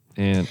 Yeah.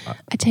 And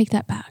I take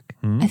that back.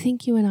 I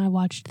think you and I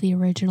watched the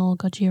original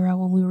Gojira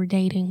when we were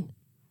dating.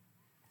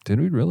 Did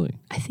we really?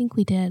 I think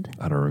we did.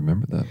 I don't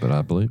remember that, but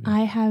I believe you.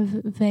 I have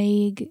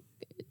vague...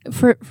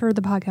 For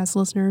the podcast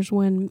listeners,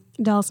 when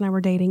Dallas and I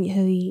were dating,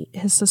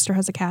 his sister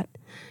had a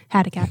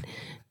cat.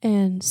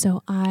 And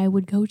so I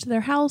would go to their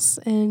house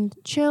and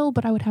chill,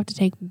 but I would have to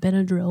take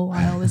Benadryl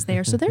while I was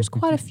there. So there's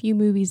quite a few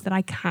movies that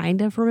I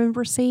kind of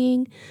remember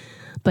seeing,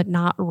 but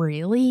not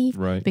really.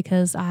 Right.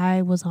 Because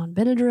I was on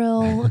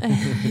Benadryl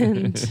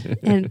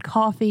and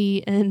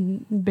coffee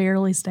and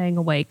barely staying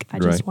awake. I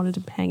just wanted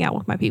to hang out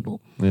with my people.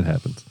 It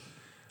happens.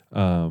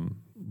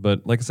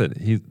 But like I said,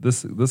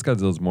 this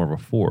Godzilla is more of a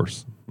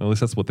force. At least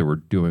that's what they were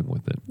doing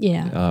with it.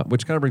 Yeah.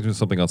 Which kind of brings me to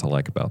something else I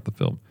like about the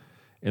film.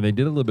 And they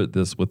did a little bit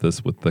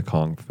with the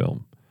Kong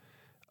film.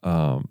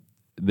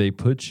 They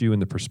put you in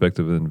the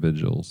perspective of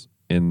individuals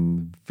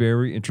in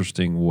very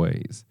interesting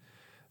ways.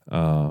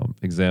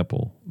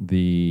 Example,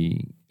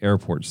 the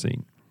airport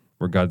scene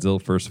where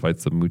Godzilla first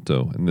fights the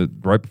Muto.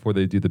 And right before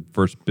they do the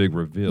first big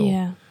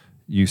reveal,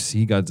 you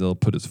see Godzilla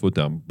put his foot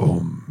down,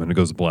 boom, and it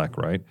goes black,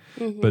 right?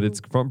 But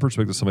it's from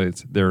perspective of somebody,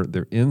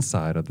 they're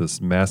inside of this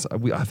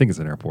I think it's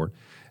an airport,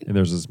 and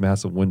there's this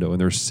massive window,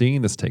 and they're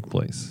seeing this take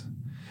place.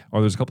 Or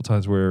there's a couple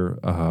times where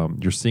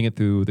you're seeing it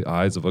through the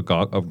eyes of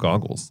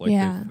goggles.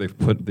 Like they've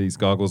put these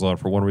goggles on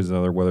for one reason or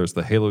another, whether it's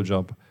the halo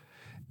jump,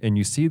 and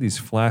you see these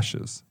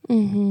flashes.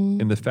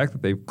 And the fact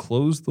that they've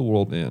closed the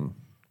world in,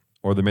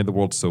 or they made the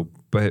world so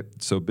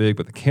so big,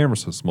 but the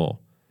camera's so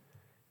small.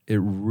 It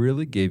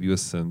really gave you a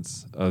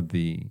sense of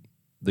the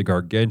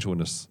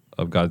gargantuanness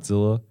of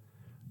Godzilla,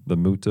 the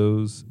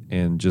Mutos,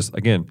 and just,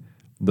 again,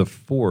 the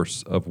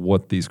force of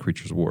what these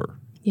creatures were.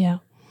 Yeah.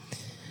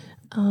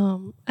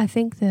 I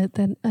think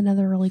that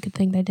another really good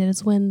thing they did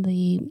is when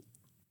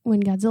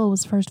Godzilla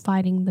was first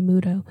fighting the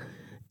Muto,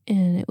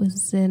 and it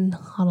was in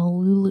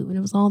Honolulu, and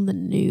it was on the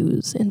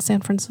news in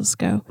San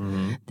Francisco.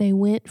 Mm-hmm. They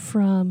went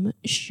from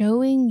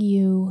showing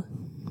you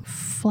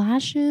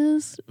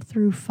flashes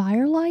through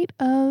firelight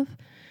of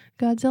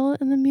Godzilla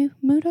and the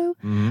Muto,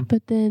 Mm-hmm.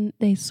 but then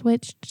they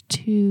switched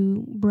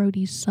to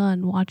Brody's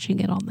son watching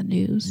it on the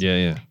news.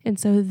 Yeah. And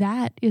so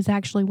that is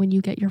actually when you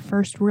get your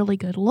first really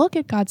good look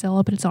at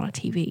Godzilla, but it's on a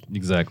TV.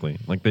 Exactly.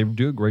 Like, they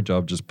do a great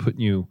job just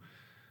putting you.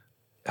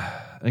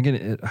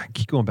 Again, I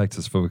keep going back to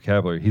this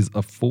vocabulary. He's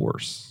a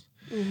force.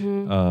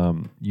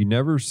 Mm-hmm. You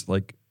never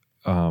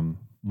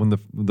when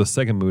the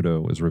second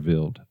Muto is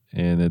revealed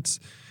and it's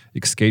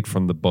escaped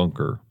from the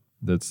bunker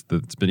that's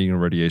been eating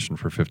radiation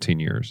for 15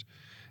 years.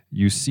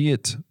 You see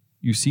it.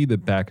 You see the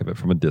back of it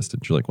from a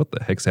distance. You're like, "What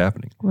the heck's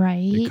happening?" Right.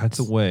 It cuts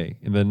away,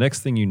 and the next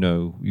thing you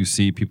know, you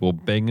see people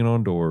banging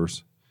on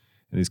doors,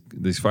 and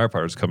these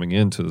firefighters coming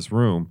into this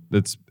room.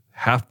 That's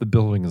half the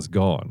building is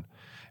gone,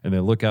 and they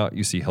look out.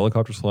 You see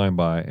helicopters flying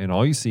by, and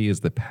all you see is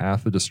the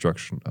path of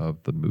destruction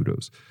of the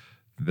Mutos.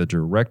 The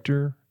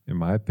director, in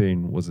my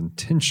opinion, was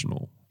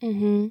intentional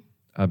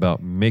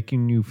about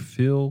making you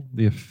feel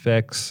the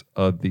effects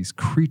of these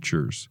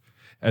creatures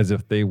as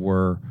if they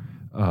were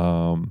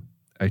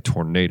a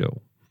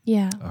tornado,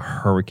 Yeah. a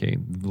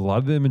hurricane. A lot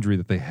of the imagery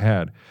that they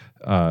had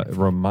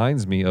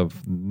reminds me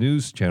of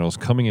news channels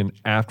coming in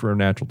after a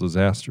natural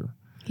disaster.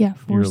 Yeah.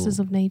 Forces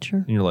of nature.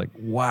 And you're like,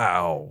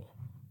 wow,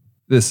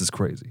 this is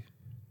crazy.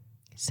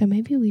 So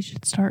maybe we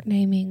should start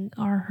naming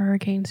our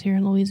hurricanes here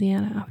in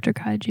Louisiana after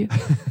kaiju.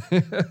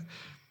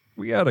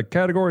 We had a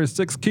Category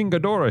 6 King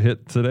Ghidorah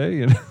hit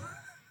today. And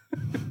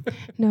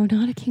No,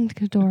 not a King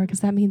Ghidorah, because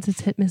that means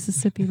it's hit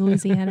Mississippi,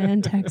 Louisiana,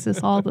 and Texas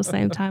all at the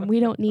same time. We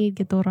don't need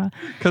Ghidorah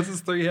because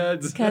it's 3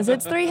 heads. because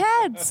it's 3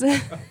 heads.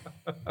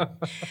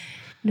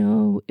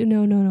 No.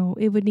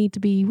 It would need to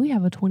be, we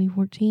have a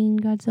 2014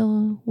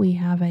 Godzilla. We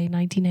have a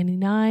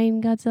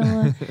 1999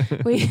 Godzilla.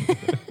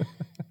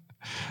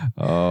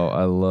 Oh,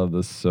 I love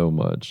this so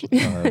much.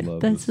 I love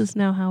This is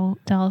now how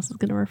Dallas is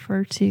going to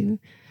refer to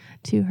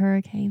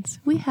hurricanes.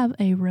 We have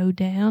a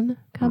Rodan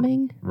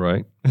coming.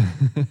 Right.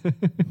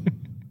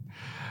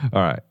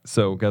 All right.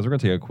 So, guys, we're going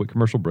to take a quick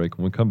commercial break.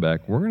 When we come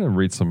back, we're going to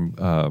read some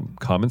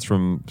comments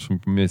from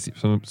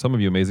some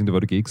of you amazing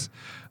Devoted Geeks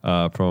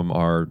from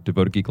our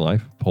Devoted Geek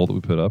Life poll that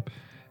we put up.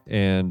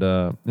 And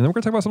then we're going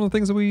to talk about some of the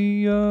things that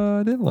we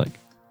didn't like.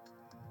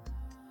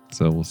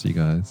 So, we'll see you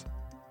guys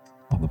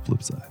on the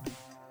flip side.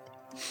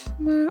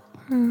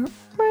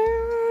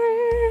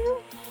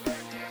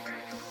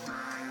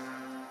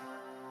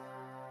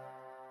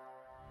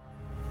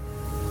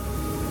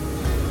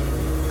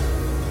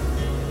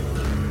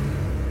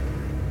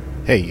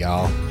 Hey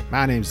y'all,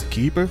 my name's The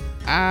Keeper.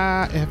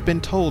 I have been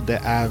told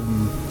that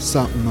I'm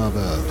something of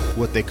a,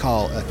 what they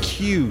call a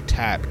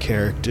Q-type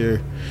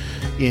character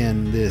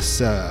in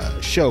this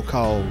show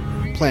called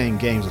Playing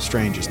Games with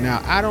Strangers.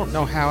 Now, I don't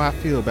know how I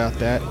feel about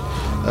that,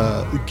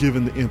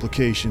 given the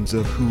implications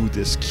of who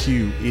this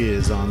Q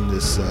is on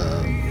this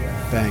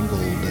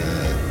fangled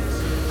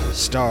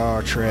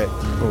Star Trek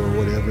or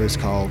whatever it's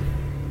called.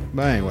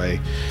 But anyway,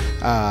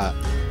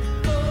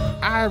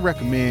 I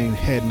recommend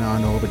heading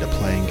on over to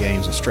Playing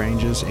Games with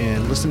Strangers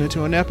and listening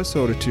to an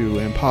episode or two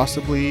and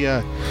possibly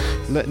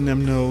letting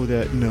them know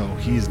that no,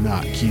 he's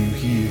not Q.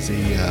 He is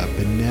a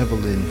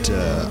benevolent,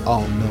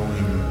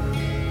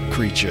 all-knowing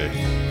creature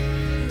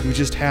who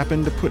just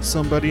happened to put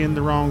somebody in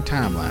the wrong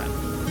timeline.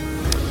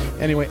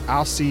 Anyway,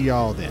 I'll see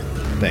y'all then.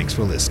 Thanks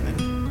for listening.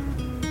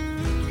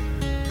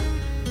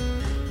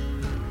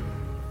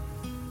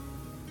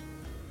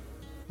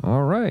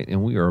 All right.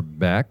 And we are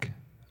back.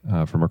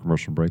 From our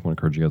commercial break. I want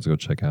to encourage you guys to go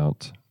check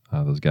out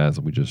those guys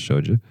that we just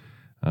showed you.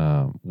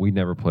 We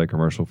never play a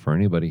commercial for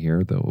anybody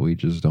here that we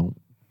just don't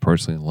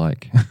personally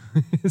like.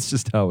 It's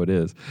just how it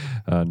is.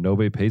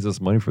 Nobody pays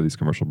us money for these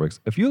commercial breaks.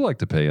 If you'd like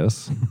to pay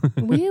us,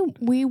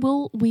 we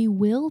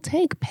will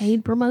take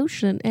paid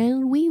promotion,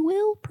 and we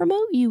will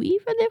promote you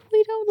even if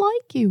we don't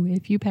like you,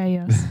 if you pay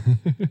us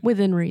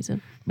within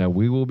reason. now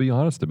we will be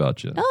honest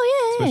about you.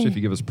 Oh yeah, Especially if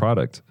you give us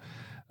product.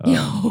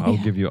 I'll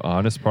give you an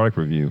honest product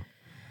review.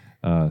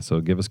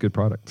 So give us good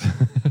product.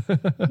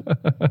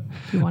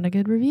 If you want a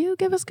good review,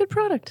 give us good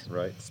product.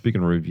 Right.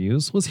 Speaking of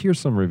reviews, let's hear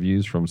some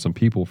reviews from some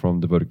people from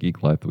Devoted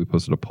Geek Life that we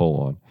posted a poll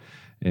on.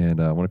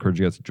 And I want to encourage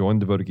you guys to join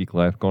Devoted Geek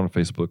Life. Go on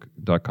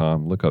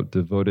Facebook.com, look up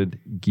Devoted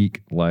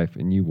Geek Life,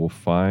 and you will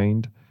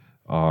find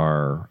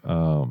our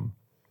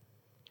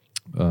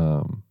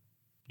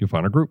you'll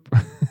find our group.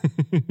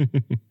 All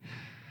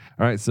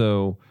right.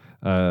 So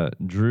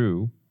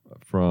Drew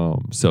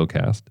from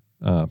Cellcast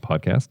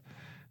podcast.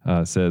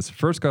 Says,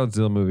 first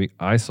Godzilla movie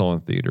I saw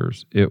in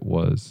theaters. It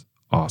was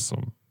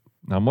awesome.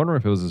 Now, I'm wondering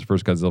if it was his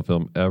first Godzilla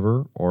film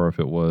ever or if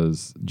it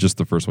was just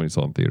the first one he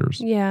saw in theaters.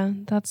 Yeah,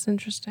 that's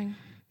interesting.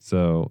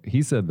 So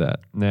he said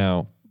that.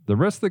 Now, the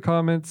rest of the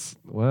comments,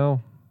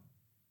 well,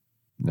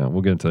 no,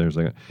 we'll get into that in a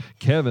second.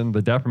 Kevin,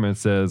 the Dapperman,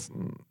 says,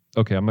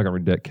 okay, I'm not going to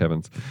read that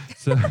Kevin's.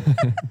 So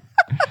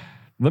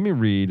let me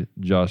read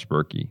Josh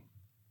Berkey.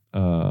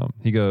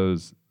 He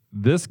goes,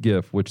 this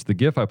GIF, which the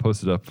GIF I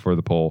posted up for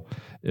the poll,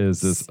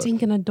 is this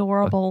Stinking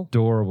adorable.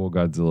 adorable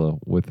Godzilla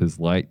with his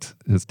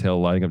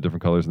tail lighting up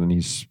different colors, and then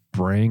he's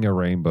spraying a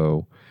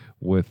rainbow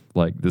with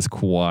like this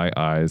kawaii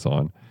eyes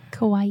on.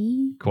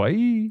 Kawaii.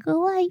 Kawaii.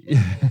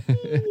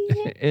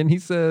 Kawaii. And he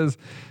says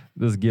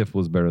this GIF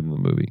was better than the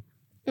movie.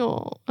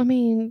 Oh, I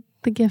mean,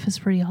 the GIF is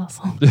pretty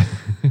awesome.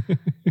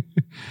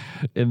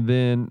 And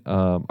then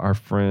our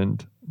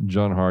friend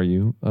John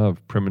Haryu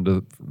of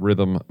Primitive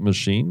Rhythm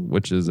Machine,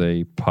 which is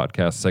a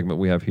podcast segment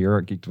we have here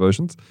at Geek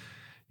Devotions,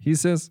 he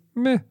says,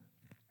 meh.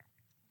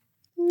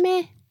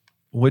 Meh.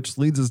 Which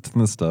leads us to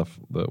the stuff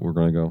that we're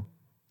going to go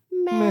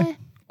Meh.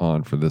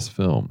 on for this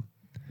film.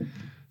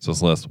 So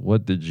Celeste,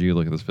 what did you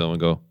look at this film and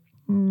go,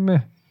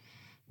 meh?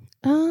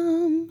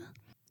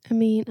 I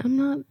mean, I'm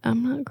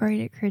not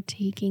great at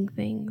critiquing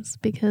things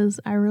because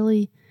I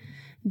really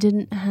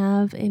didn't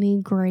have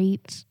any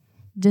great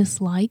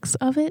dislikes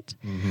of it.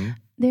 Mm-hmm.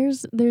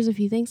 There's a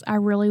few things I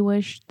really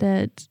wish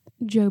that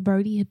Joe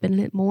Brody had been in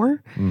it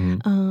more.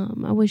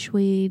 Mm-hmm. I wish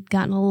we'd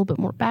gotten a little bit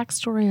more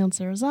backstory on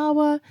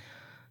Serizawa.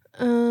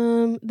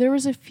 There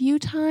was a few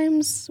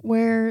times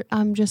where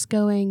I'm just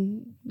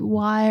going,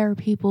 why are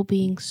people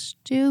being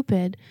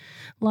stupid?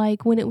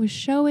 Like when it was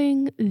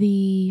showing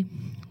the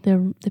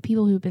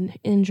people who've been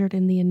injured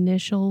in the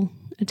initial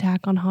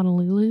attack on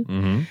Honolulu,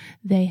 Mm-hmm.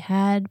 they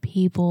had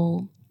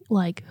people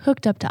like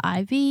hooked up to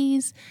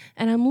IVs,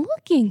 and I'm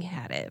looking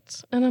at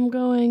it and I'm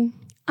going,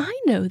 I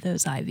know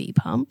those IV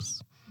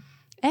pumps.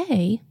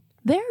 A,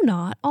 they're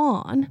not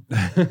on.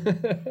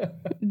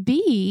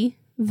 B,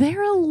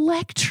 they're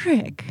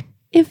electric.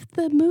 If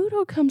the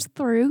Moodle comes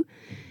through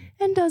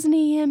and does an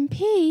EMP,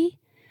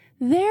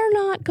 they're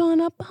not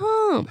gonna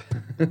pump.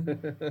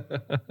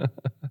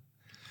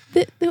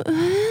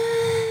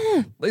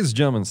 Ladies and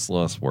gentlemen,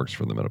 Celeste works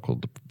for the medical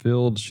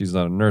field. She's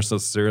not a nurse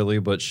necessarily,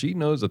 but she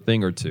knows a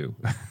thing or two.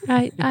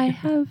 I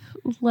have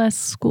less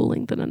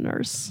schooling than a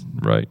nurse.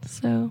 Right.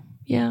 So,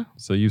 yeah.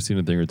 So you've seen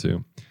a thing or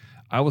two.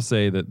 I will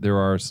say that there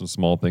are some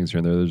small things here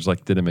and there that just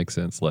like didn't make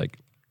sense. Like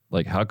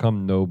how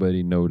come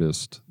nobody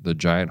noticed the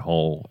giant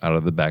hole out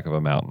of the back of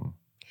a mountain?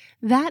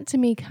 That to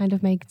me kind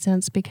of makes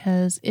sense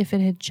because if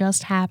it had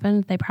just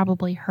happened, they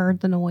probably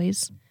heard the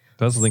noise.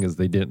 That's the thing is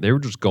they didn't. They were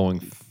just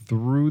going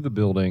through the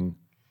building,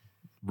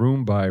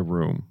 room by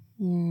room.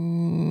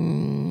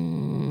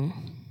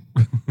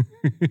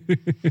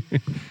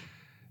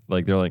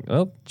 Like they're like,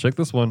 oh, check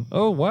this one.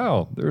 Oh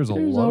wow, there's a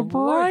lot of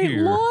light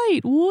here. light.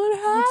 What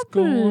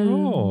happened? What's going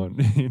on?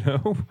 You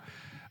know.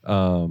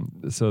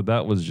 So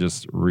that was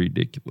just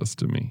ridiculous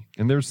to me.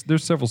 And there's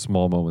several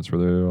small moments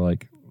where they're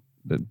like,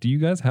 do you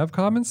guys have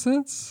common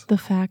sense? The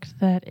fact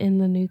that in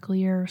the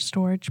nuclear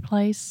storage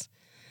place,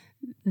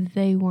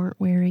 they weren't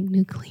wearing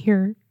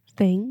nuclear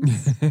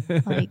things.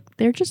 Like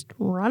they're just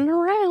running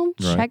around,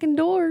 Right. checking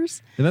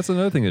doors. And that's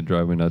another thing that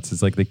drives me nuts.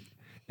 Is like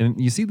and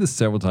you see this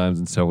several times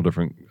in several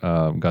different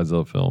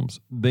Godzilla films.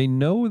 They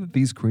know that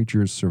these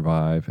creatures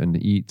survive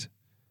and eat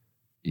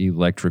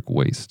electric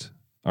waste,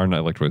 or not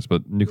electric waste,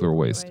 but nuclear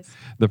waste.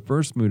 The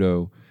first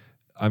Muto,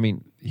 I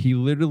mean, he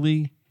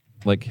literally,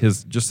 like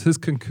his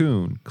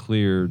cocoon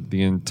cleared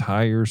the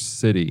entire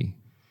city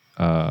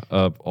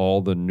of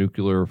all the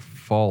nuclear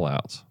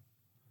fallout.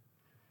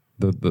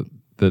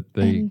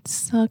 And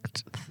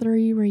sucked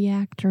 3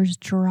 reactors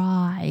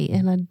dry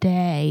in a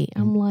day.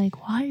 I'm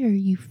like, why are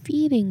you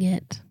feeding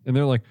it? And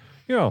they're like,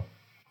 yeah,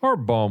 our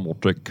bomb will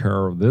take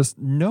care of this.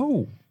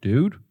 No,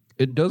 dude,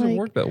 it doesn't Like,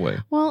 work that way.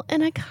 Well,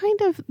 and I kind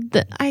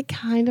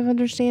of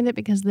understand it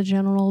because the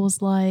general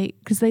was like,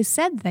 because they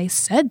said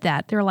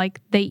that they're like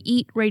they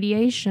eat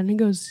radiation. He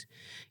goes,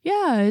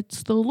 yeah,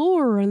 it's the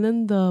lure, and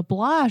then the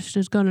blast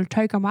is going to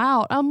take them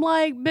out. I'm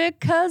like,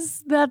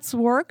 because that's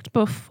worked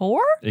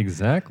before.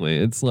 Exactly.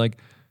 It's like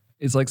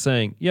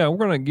saying, yeah, we're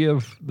going to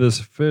give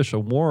this fish a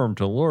worm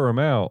to lure him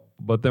out,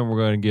 but then we're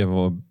going to give him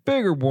a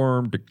bigger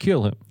worm to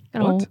kill him.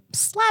 What?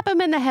 Slap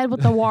him in the head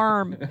with the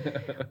worm.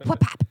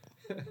 Whap, whap.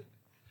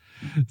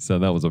 So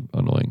that was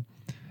annoying.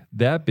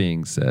 That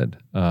being said,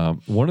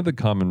 one of the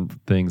common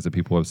things that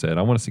people have said,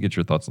 I want us to get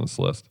your thoughts on this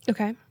list.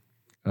 Okay.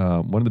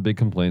 One of the big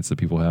complaints that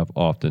people have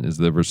often is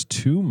there was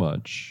too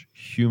much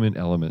human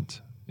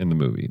element in the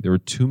movie. There were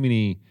too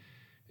many,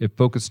 it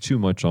focused too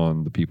much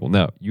on the people.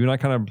 Now, you and I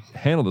kind of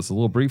handled this a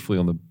little briefly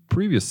on the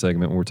previous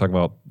segment when we were talking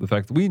about the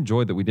fact that we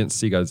enjoyed that we didn't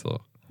see Godzilla.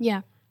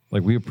 Yeah.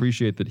 Like, we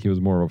appreciate that he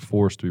was more of a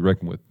force to be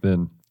reckoned with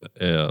than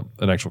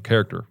an actual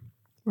character.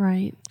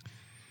 Right.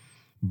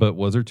 But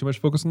was there too much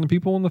focus on the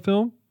people in the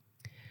film?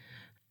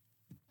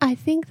 I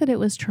think that it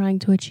was trying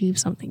to achieve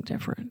something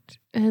different.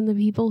 And the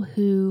people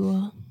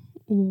who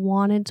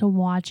wanted to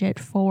watch it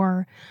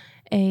for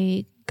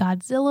a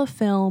Godzilla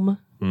film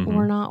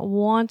We're not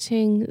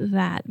wanting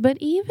that. But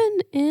even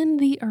in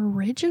the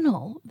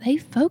original, they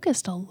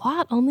focused a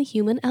lot on the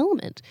human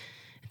element.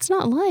 It's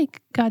not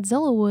like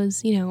Godzilla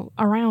was,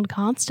 around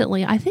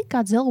constantly. I think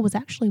Godzilla was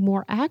actually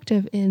more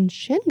active in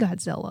Shin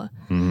Godzilla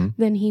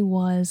than he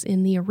was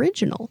in the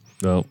original.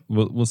 Well,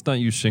 let's not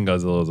use Shin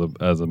Godzilla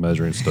as a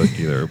measuring stick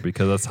either,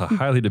 because that's a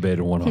highly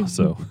debated one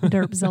also.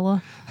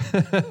 Derpzilla.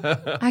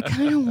 I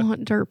kind of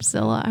want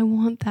Derpzilla. I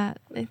want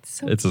that.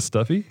 It's a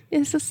stuffy?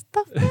 It's a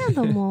stuffed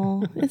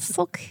animal. It's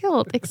so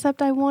cute,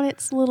 except I want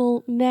its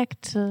little neck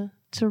to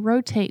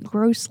rotate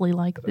grossly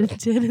like it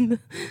did in the...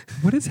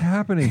 What is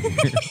happening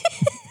here?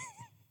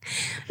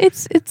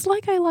 It's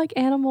like I like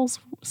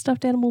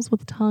stuffed animals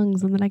with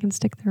tongues, and then I can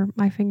stick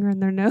my finger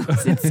in their nose.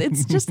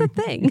 It's just a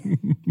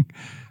thing.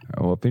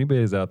 Well, if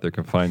anybody's out there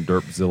can find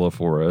Derpzilla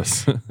for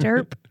us,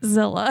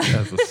 Derpzilla,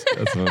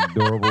 that's an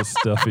adorable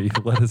stuffy.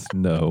 Let us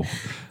know.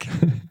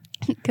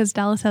 Because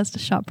Dallas has to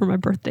shop for my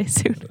birthday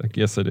soon.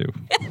 Yes, I do.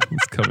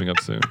 It's coming up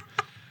soon.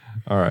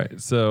 All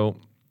right, so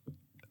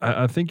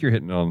I think you're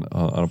hitting on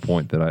a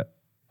point that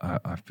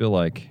I feel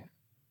like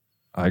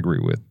I agree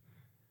with.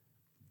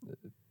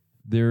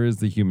 There is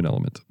the human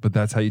element, but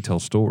that's how you tell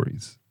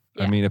stories.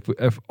 Yeah. I mean,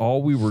 if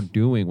all we were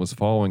doing was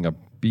following a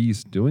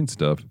beast doing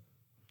stuff,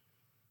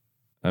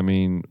 I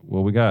mean,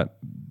 well, we got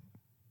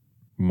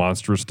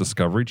Monstrous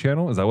Discovery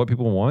Channel. Is that what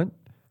people want?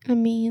 I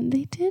mean,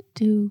 they did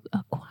do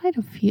a quite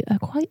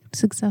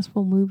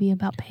successful movie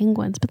about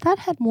penguins, but that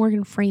had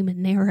Morgan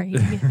Freeman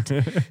narrating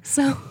it.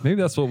 So maybe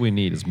that's what we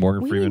need is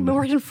Morgan Freeman.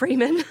 Morgan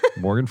Freeman.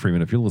 Morgan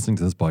Freeman, if you're listening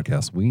to this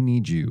podcast, we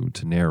need you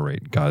to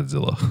narrate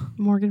Godzilla.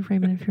 Morgan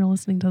Freeman, if you're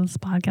listening to this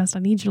podcast, I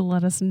need you to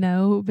let us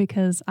know,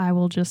 because I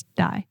will just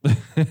die.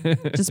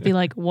 Just be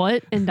like,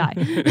 what? And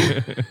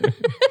die.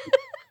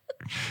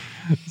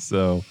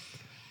 So,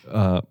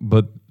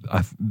 but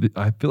I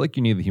feel like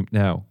you need the human.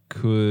 Now,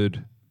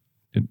 could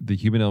the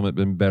human element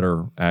been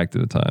better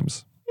acted at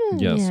times?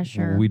 Yes, yeah,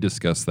 sure. We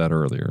discussed that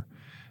earlier.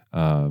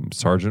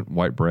 Sergeant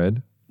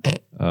Whitebread.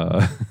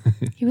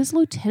 He was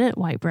Lieutenant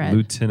Whitebread.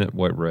 Lieutenant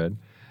Whitebread.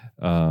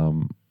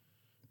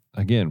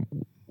 Again,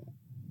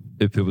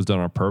 if it was done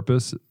on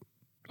purpose,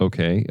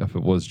 okay. If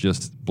it was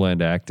just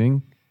bland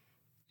acting,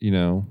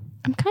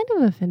 I'm kind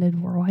of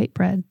offended we're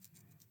Whitebread.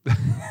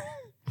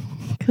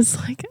 Because,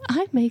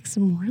 I make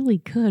some really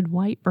good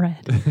white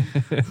bread.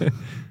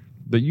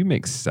 But you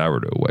make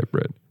sourdough white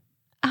bread.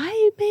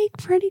 I make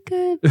pretty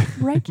good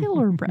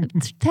regular bread.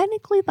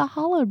 Technically, the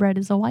hollow bread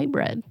is a white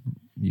bread.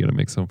 You gonna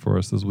make some for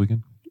us this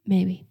weekend?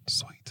 Maybe.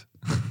 Sweet.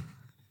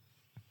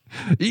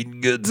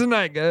 Eating good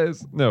tonight,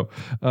 guys. No.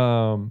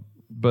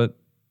 But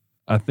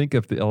I think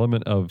if the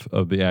element of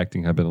the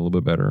acting had been a little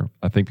bit better,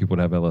 I think people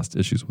would have less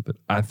issues with it.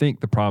 I think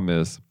the problem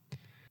is,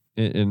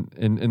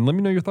 and let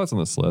me know your thoughts on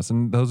this, Celeste,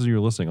 and those of you who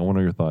are listening, I want to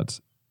know your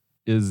thoughts,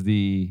 is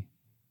the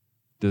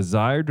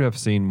desire to have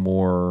seen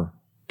more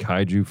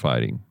kaiju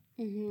fighting.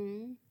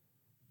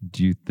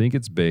 Do you think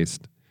it's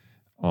based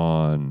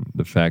on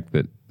the fact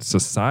that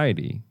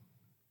society,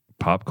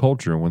 pop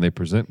culture, when they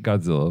present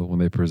Godzilla, when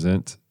they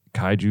present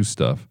kaiju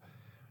stuff,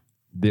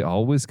 they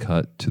always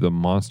cut to the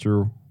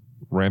monster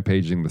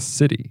rampaging the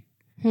city?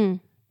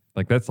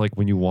 Like that's like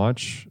when you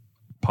watch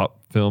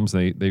pop films,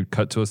 they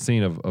cut to a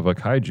scene of a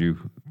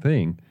kaiju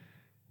thing.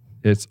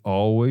 It's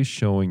always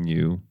showing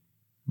you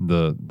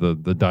the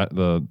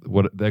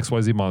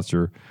XYZ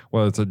monster,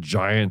 whether it's a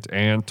giant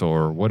ant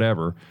or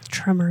whatever,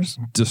 Tremors,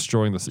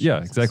 destroying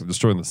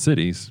destroying the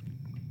cities.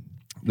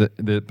 But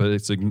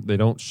they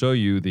don't show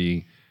you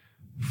the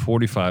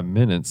 45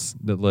 minutes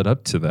that led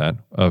up to that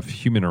of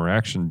human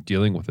interaction,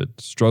 dealing with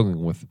it,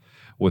 struggling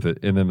with it,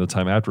 and then the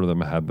time after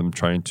them had them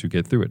trying to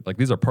get through it. Like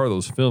these are part of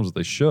those films that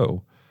they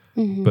show,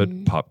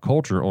 but pop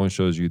culture only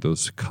shows you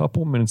those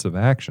couple minutes of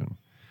action.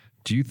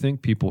 Do you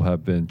think people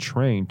have been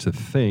trained to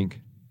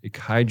think a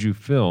kaiju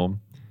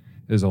film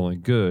is only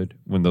good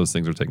when those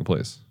things are taking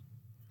place?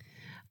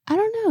 I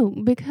don't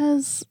know,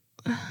 because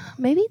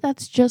maybe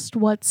that's just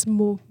what's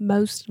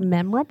most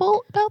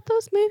memorable about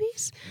those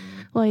movies.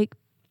 Like,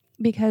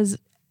 because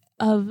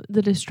of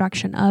the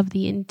destruction, of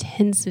the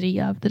intensity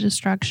of the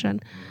destruction.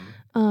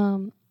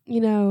 The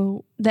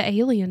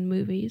Alien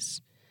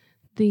movies,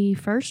 the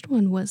first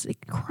one was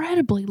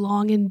incredibly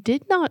long and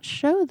did not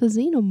show the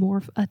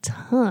xenomorph a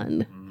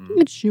ton.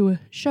 It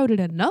showed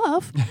it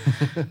enough,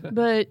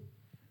 but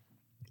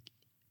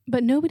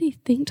nobody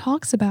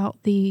talks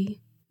about the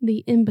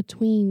in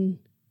between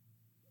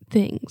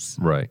things.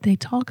 Right. They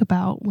talk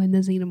about when the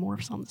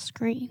xenomorph's on the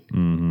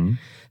screen.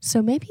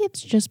 So maybe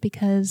it's just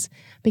because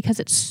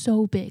it's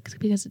so big,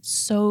 because it's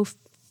so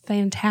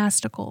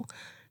fantastical,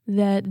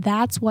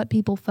 that's what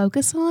people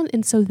focus on,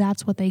 and so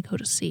that's what they go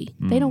to see.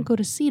 They don't go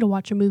to see to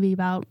watch a movie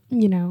about,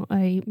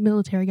 a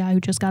military guy who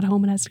just got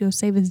home and has to go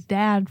save his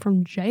dad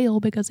from jail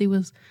because he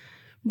was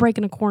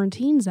breaking a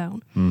quarantine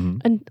zone.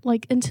 And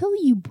until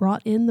you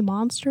brought in the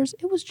monsters,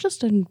 it was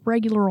just a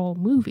regular old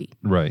movie.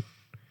 Right.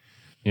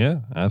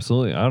 Yeah,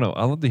 absolutely. I don't know.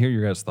 I'd love to hear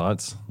your guys'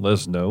 thoughts. Let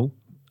us know.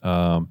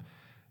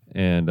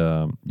 And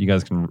you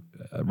guys can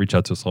reach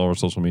out to us all over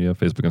social media,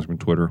 Facebook, Instagram,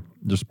 Twitter.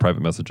 Just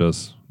private message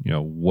us.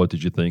 what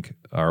did you think,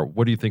 or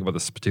what do you think about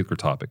this particular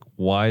topic?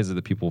 Why is it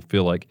that people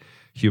feel like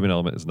human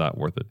element is not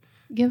worth it?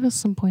 Give us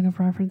some point of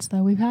reference,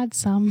 though. We've had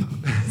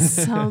some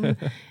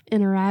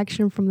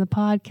interaction from the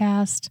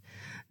podcast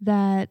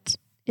that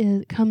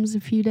it comes a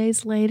few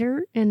days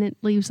later, and it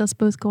leaves us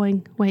both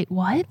going, wait,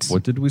 what?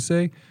 What did we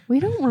say? We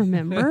don't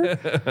remember.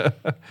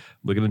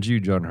 Looking at you,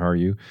 John. How are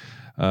you?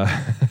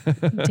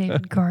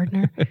 David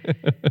Gardner.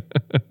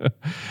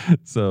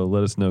 So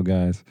let us know,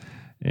 guys.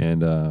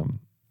 And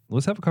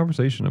let's have a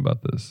conversation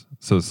about this.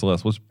 So,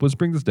 Celeste, let's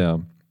bring this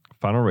down.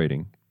 Final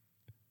rating.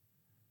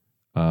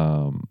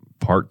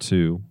 Part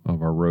 2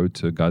 of our road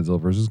to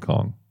Godzilla vs.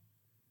 Kong.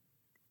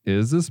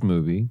 Is this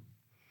movie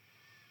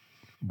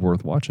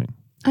worth watching?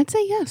 I'd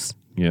say yes.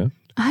 Yeah.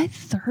 I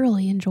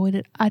thoroughly enjoyed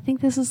it. I think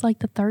this is like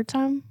the third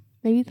time,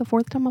 maybe the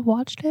fourth time I've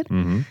watched it.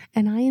 Mm-hmm.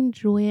 And I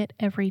enjoy it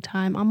every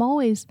time. I'm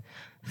always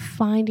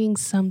finding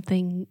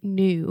something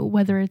new,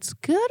 whether it's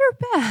good or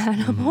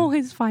bad. I'm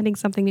always finding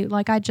something new.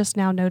 Like I just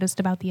now noticed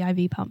about the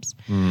IV pumps.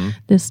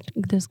 This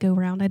go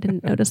round. I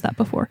didn't notice that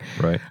before.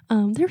 Right.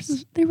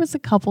 There was a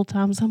couple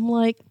times I'm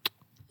like,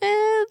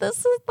 this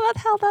is not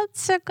how that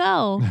should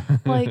go.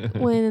 Like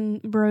when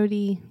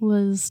Brody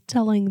was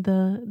telling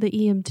the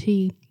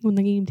EMT, when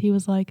the EMT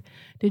was like,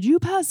 did you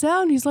pass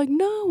out? And he's like,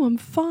 no, I'm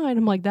fine.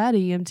 I'm like, that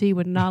EMT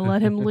would not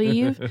let him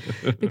leave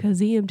because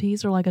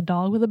EMTs are like a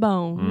dog with a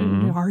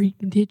bone.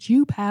 Did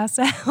you pass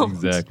out?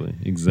 Exactly.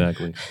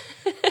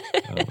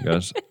 Oh my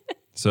gosh.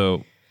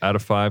 So out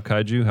of 5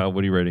 kaiju,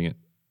 what are you rating it?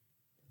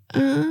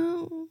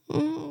 I'm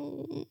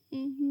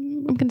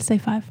going to say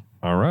 5.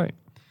 All right.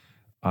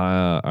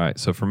 All right.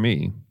 So for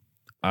me,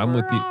 I'm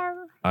with you.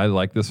 I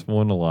like this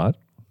one a lot.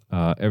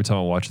 Every time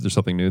I watch it, there's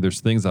something new.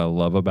 There's things I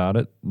love about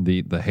it.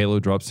 The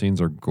Halo drop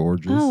scenes are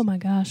gorgeous. Oh my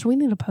gosh, we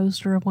need a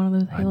poster of one of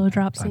those Halo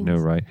drop scenes. I know,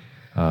 right?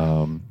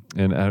 And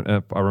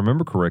if I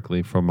remember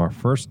correctly from our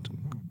first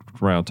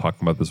round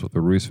talking about this with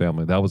the Ruiz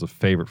family, that was a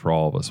favorite for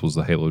all of us. Was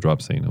the Halo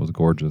drop scene? It was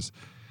gorgeous.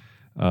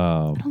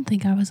 I don't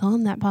think I was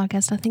on that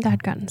podcast. I think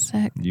I'd gotten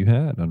sick. You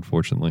had,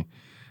 unfortunately.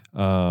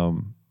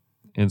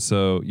 And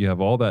so you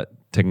have all that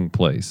taking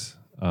place.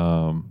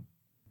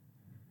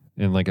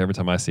 And like every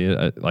time I see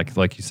it,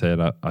 like you said,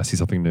 I see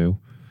something new.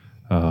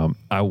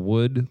 I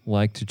would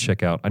like to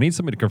check out. I need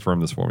somebody to confirm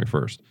this for me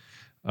first.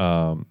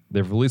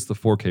 They've released the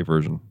 4K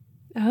version.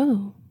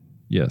 Oh.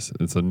 Yes,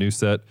 it's a new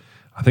set.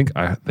 I think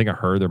I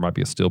heard there might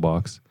be a steel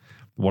box.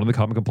 One of the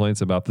common complaints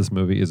about this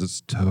movie is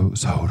it's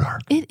so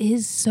dark. It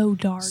is so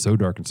dark. So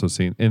dark and so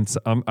seen. And so,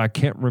 I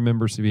can't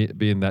remember it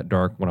being that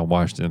dark when I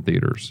watched it in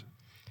theaters.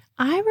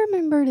 I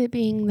remembered it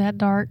being that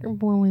dark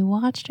when we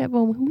watched it,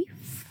 but when we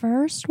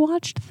first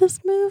watched this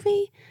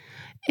movie,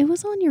 it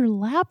was on your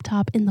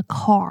laptop in the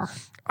car.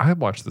 I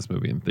watched this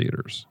movie in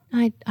theaters.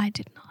 I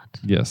did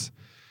not. Yes.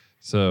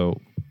 So,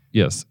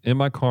 yes, in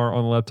my car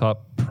on the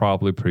laptop,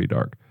 probably pretty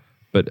dark.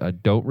 But I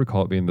don't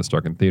recall it being this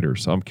dark in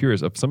theaters. So I'm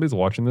curious, if somebody's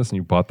watching this and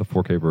you bought the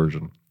 4K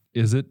version,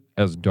 is it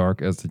as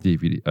dark as the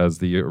DVD, as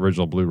the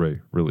original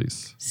Blu-ray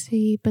release?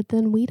 See, but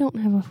then we don't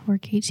have a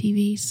 4K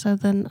TV, so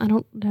then I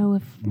don't know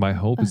if... My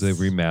hope is they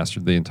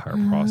remastered the entire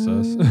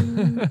process.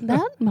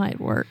 That might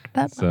work.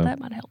 That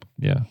might help.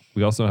 Yeah.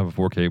 We also have a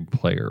 4K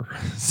player.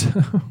 So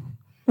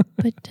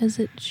but does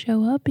it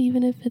show up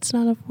even if it's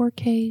not a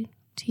 4K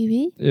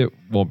TV? it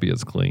won't be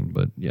as clean,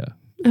 but yeah.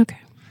 Okay.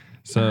 I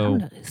So don't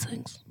know these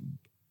things.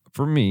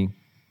 for me,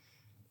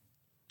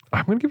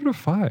 I'm going to give it a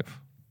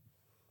 5.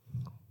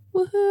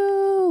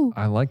 Woohoo!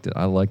 I liked it.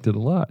 I liked it a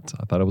lot.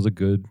 I thought it was a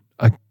good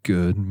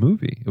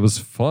movie. It was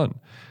fun.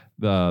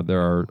 I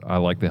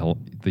like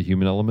the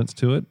human elements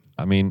to it.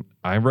 I mean,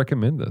 I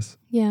recommend this.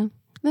 Yeah.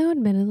 Though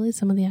admittedly,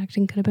 some of the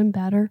acting could have been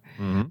better.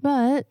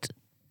 But,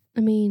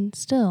 I mean,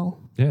 still.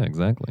 Yeah,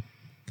 exactly.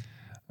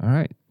 All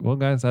right. Well,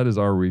 guys, that is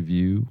our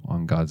review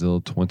on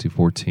Godzilla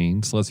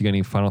 2014. Celeste, you got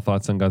any final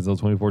thoughts on Godzilla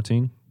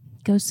 2014?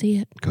 Go see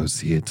it. Go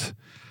see it.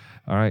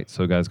 All right.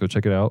 So, guys, go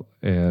check it out.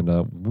 And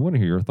we want to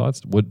hear your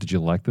thoughts. Did you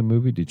like the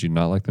movie? Did you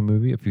not like the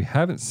movie? If you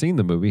haven't seen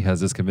the movie,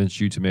 has this convinced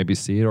you to maybe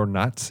see it or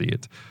not see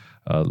it?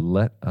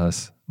 Let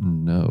us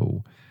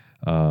know.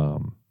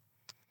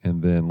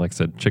 And then, like I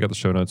said, check out the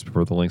show notes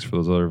for the links for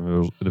those other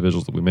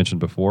individuals that we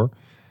mentioned before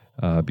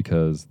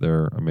because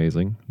they're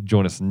amazing.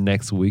 Join us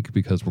next week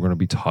because we're going to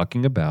be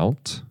talking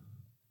about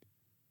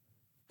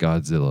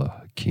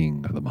Godzilla,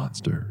 King of the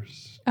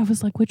Monsters. I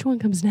was like, which one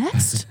comes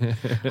next?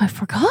 I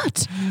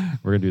forgot.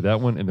 We're going to do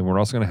that one. And then we're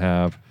also going to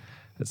have,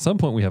 at some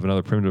point, we have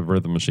another Primitive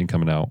Rhythm Machine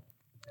coming out.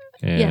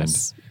 And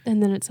yes.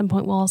 And then at some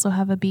point, we'll also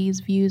have a Bees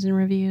Views and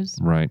Reviews.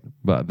 Right.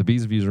 But the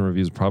Bees Views and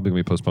Reviews are probably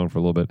going to be postponed for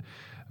a little bit.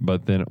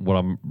 But then what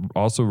I'm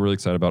also really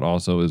excited about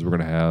also is we're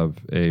going to have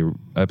a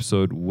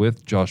episode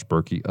with Josh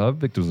Berkey of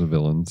Victims and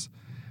Villains.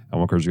 I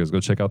want to encourage you guys to go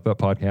check out that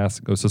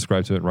podcast. Go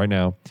subscribe to it right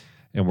now.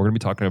 And we're going to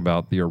be talking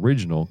about the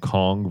original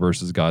Kong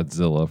versus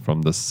Godzilla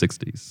from the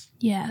 60s.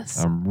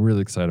 Yes. I'm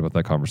really excited about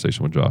that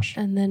conversation with Josh.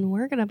 And then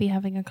we're going to be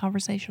having a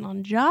conversation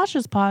on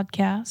Josh's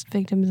podcast,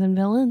 Victims and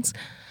Villains,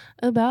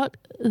 about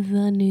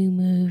the new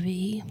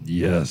movie.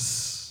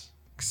 Yes.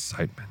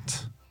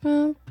 excitement.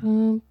 Bum,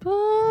 bum, bum.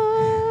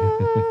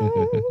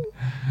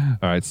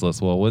 All right,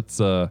 Celeste. Well, let's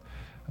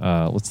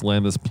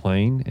land this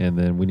plane, and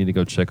then we need to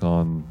go check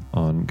on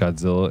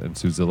Godzilla and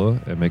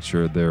Suzilla and make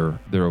sure they're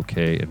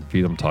okay, and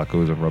feed them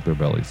tacos and rub their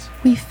bellies.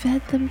 We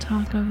fed them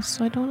tacos,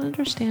 so I don't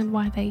understand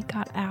why they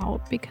got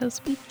out,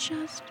 because we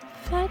just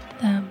fed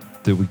them.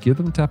 Did we give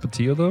them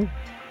Tapatio though?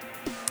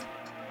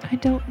 I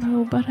don't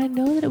know, but I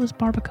know that it was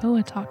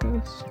barbacoa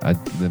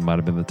tacos. It might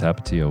have been the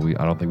Tapatio.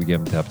 I don't think we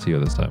gave them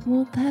Tapatio this time.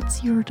 Well,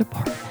 that's your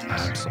department.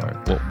 I'm sorry.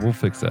 Well, we'll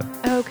fix that.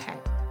 Okay.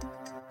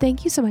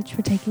 Thank you so much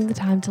for taking the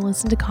time to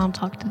listen to Com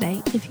Talk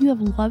today. If you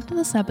have loved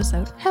this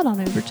episode, head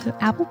on over to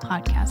the Apple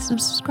Podcasts to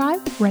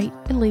subscribe, rate,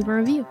 and leave a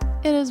review.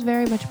 It is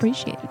very much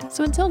appreciated.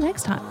 So until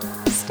next time,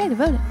 stay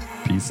devoted.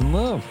 Peace and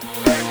love.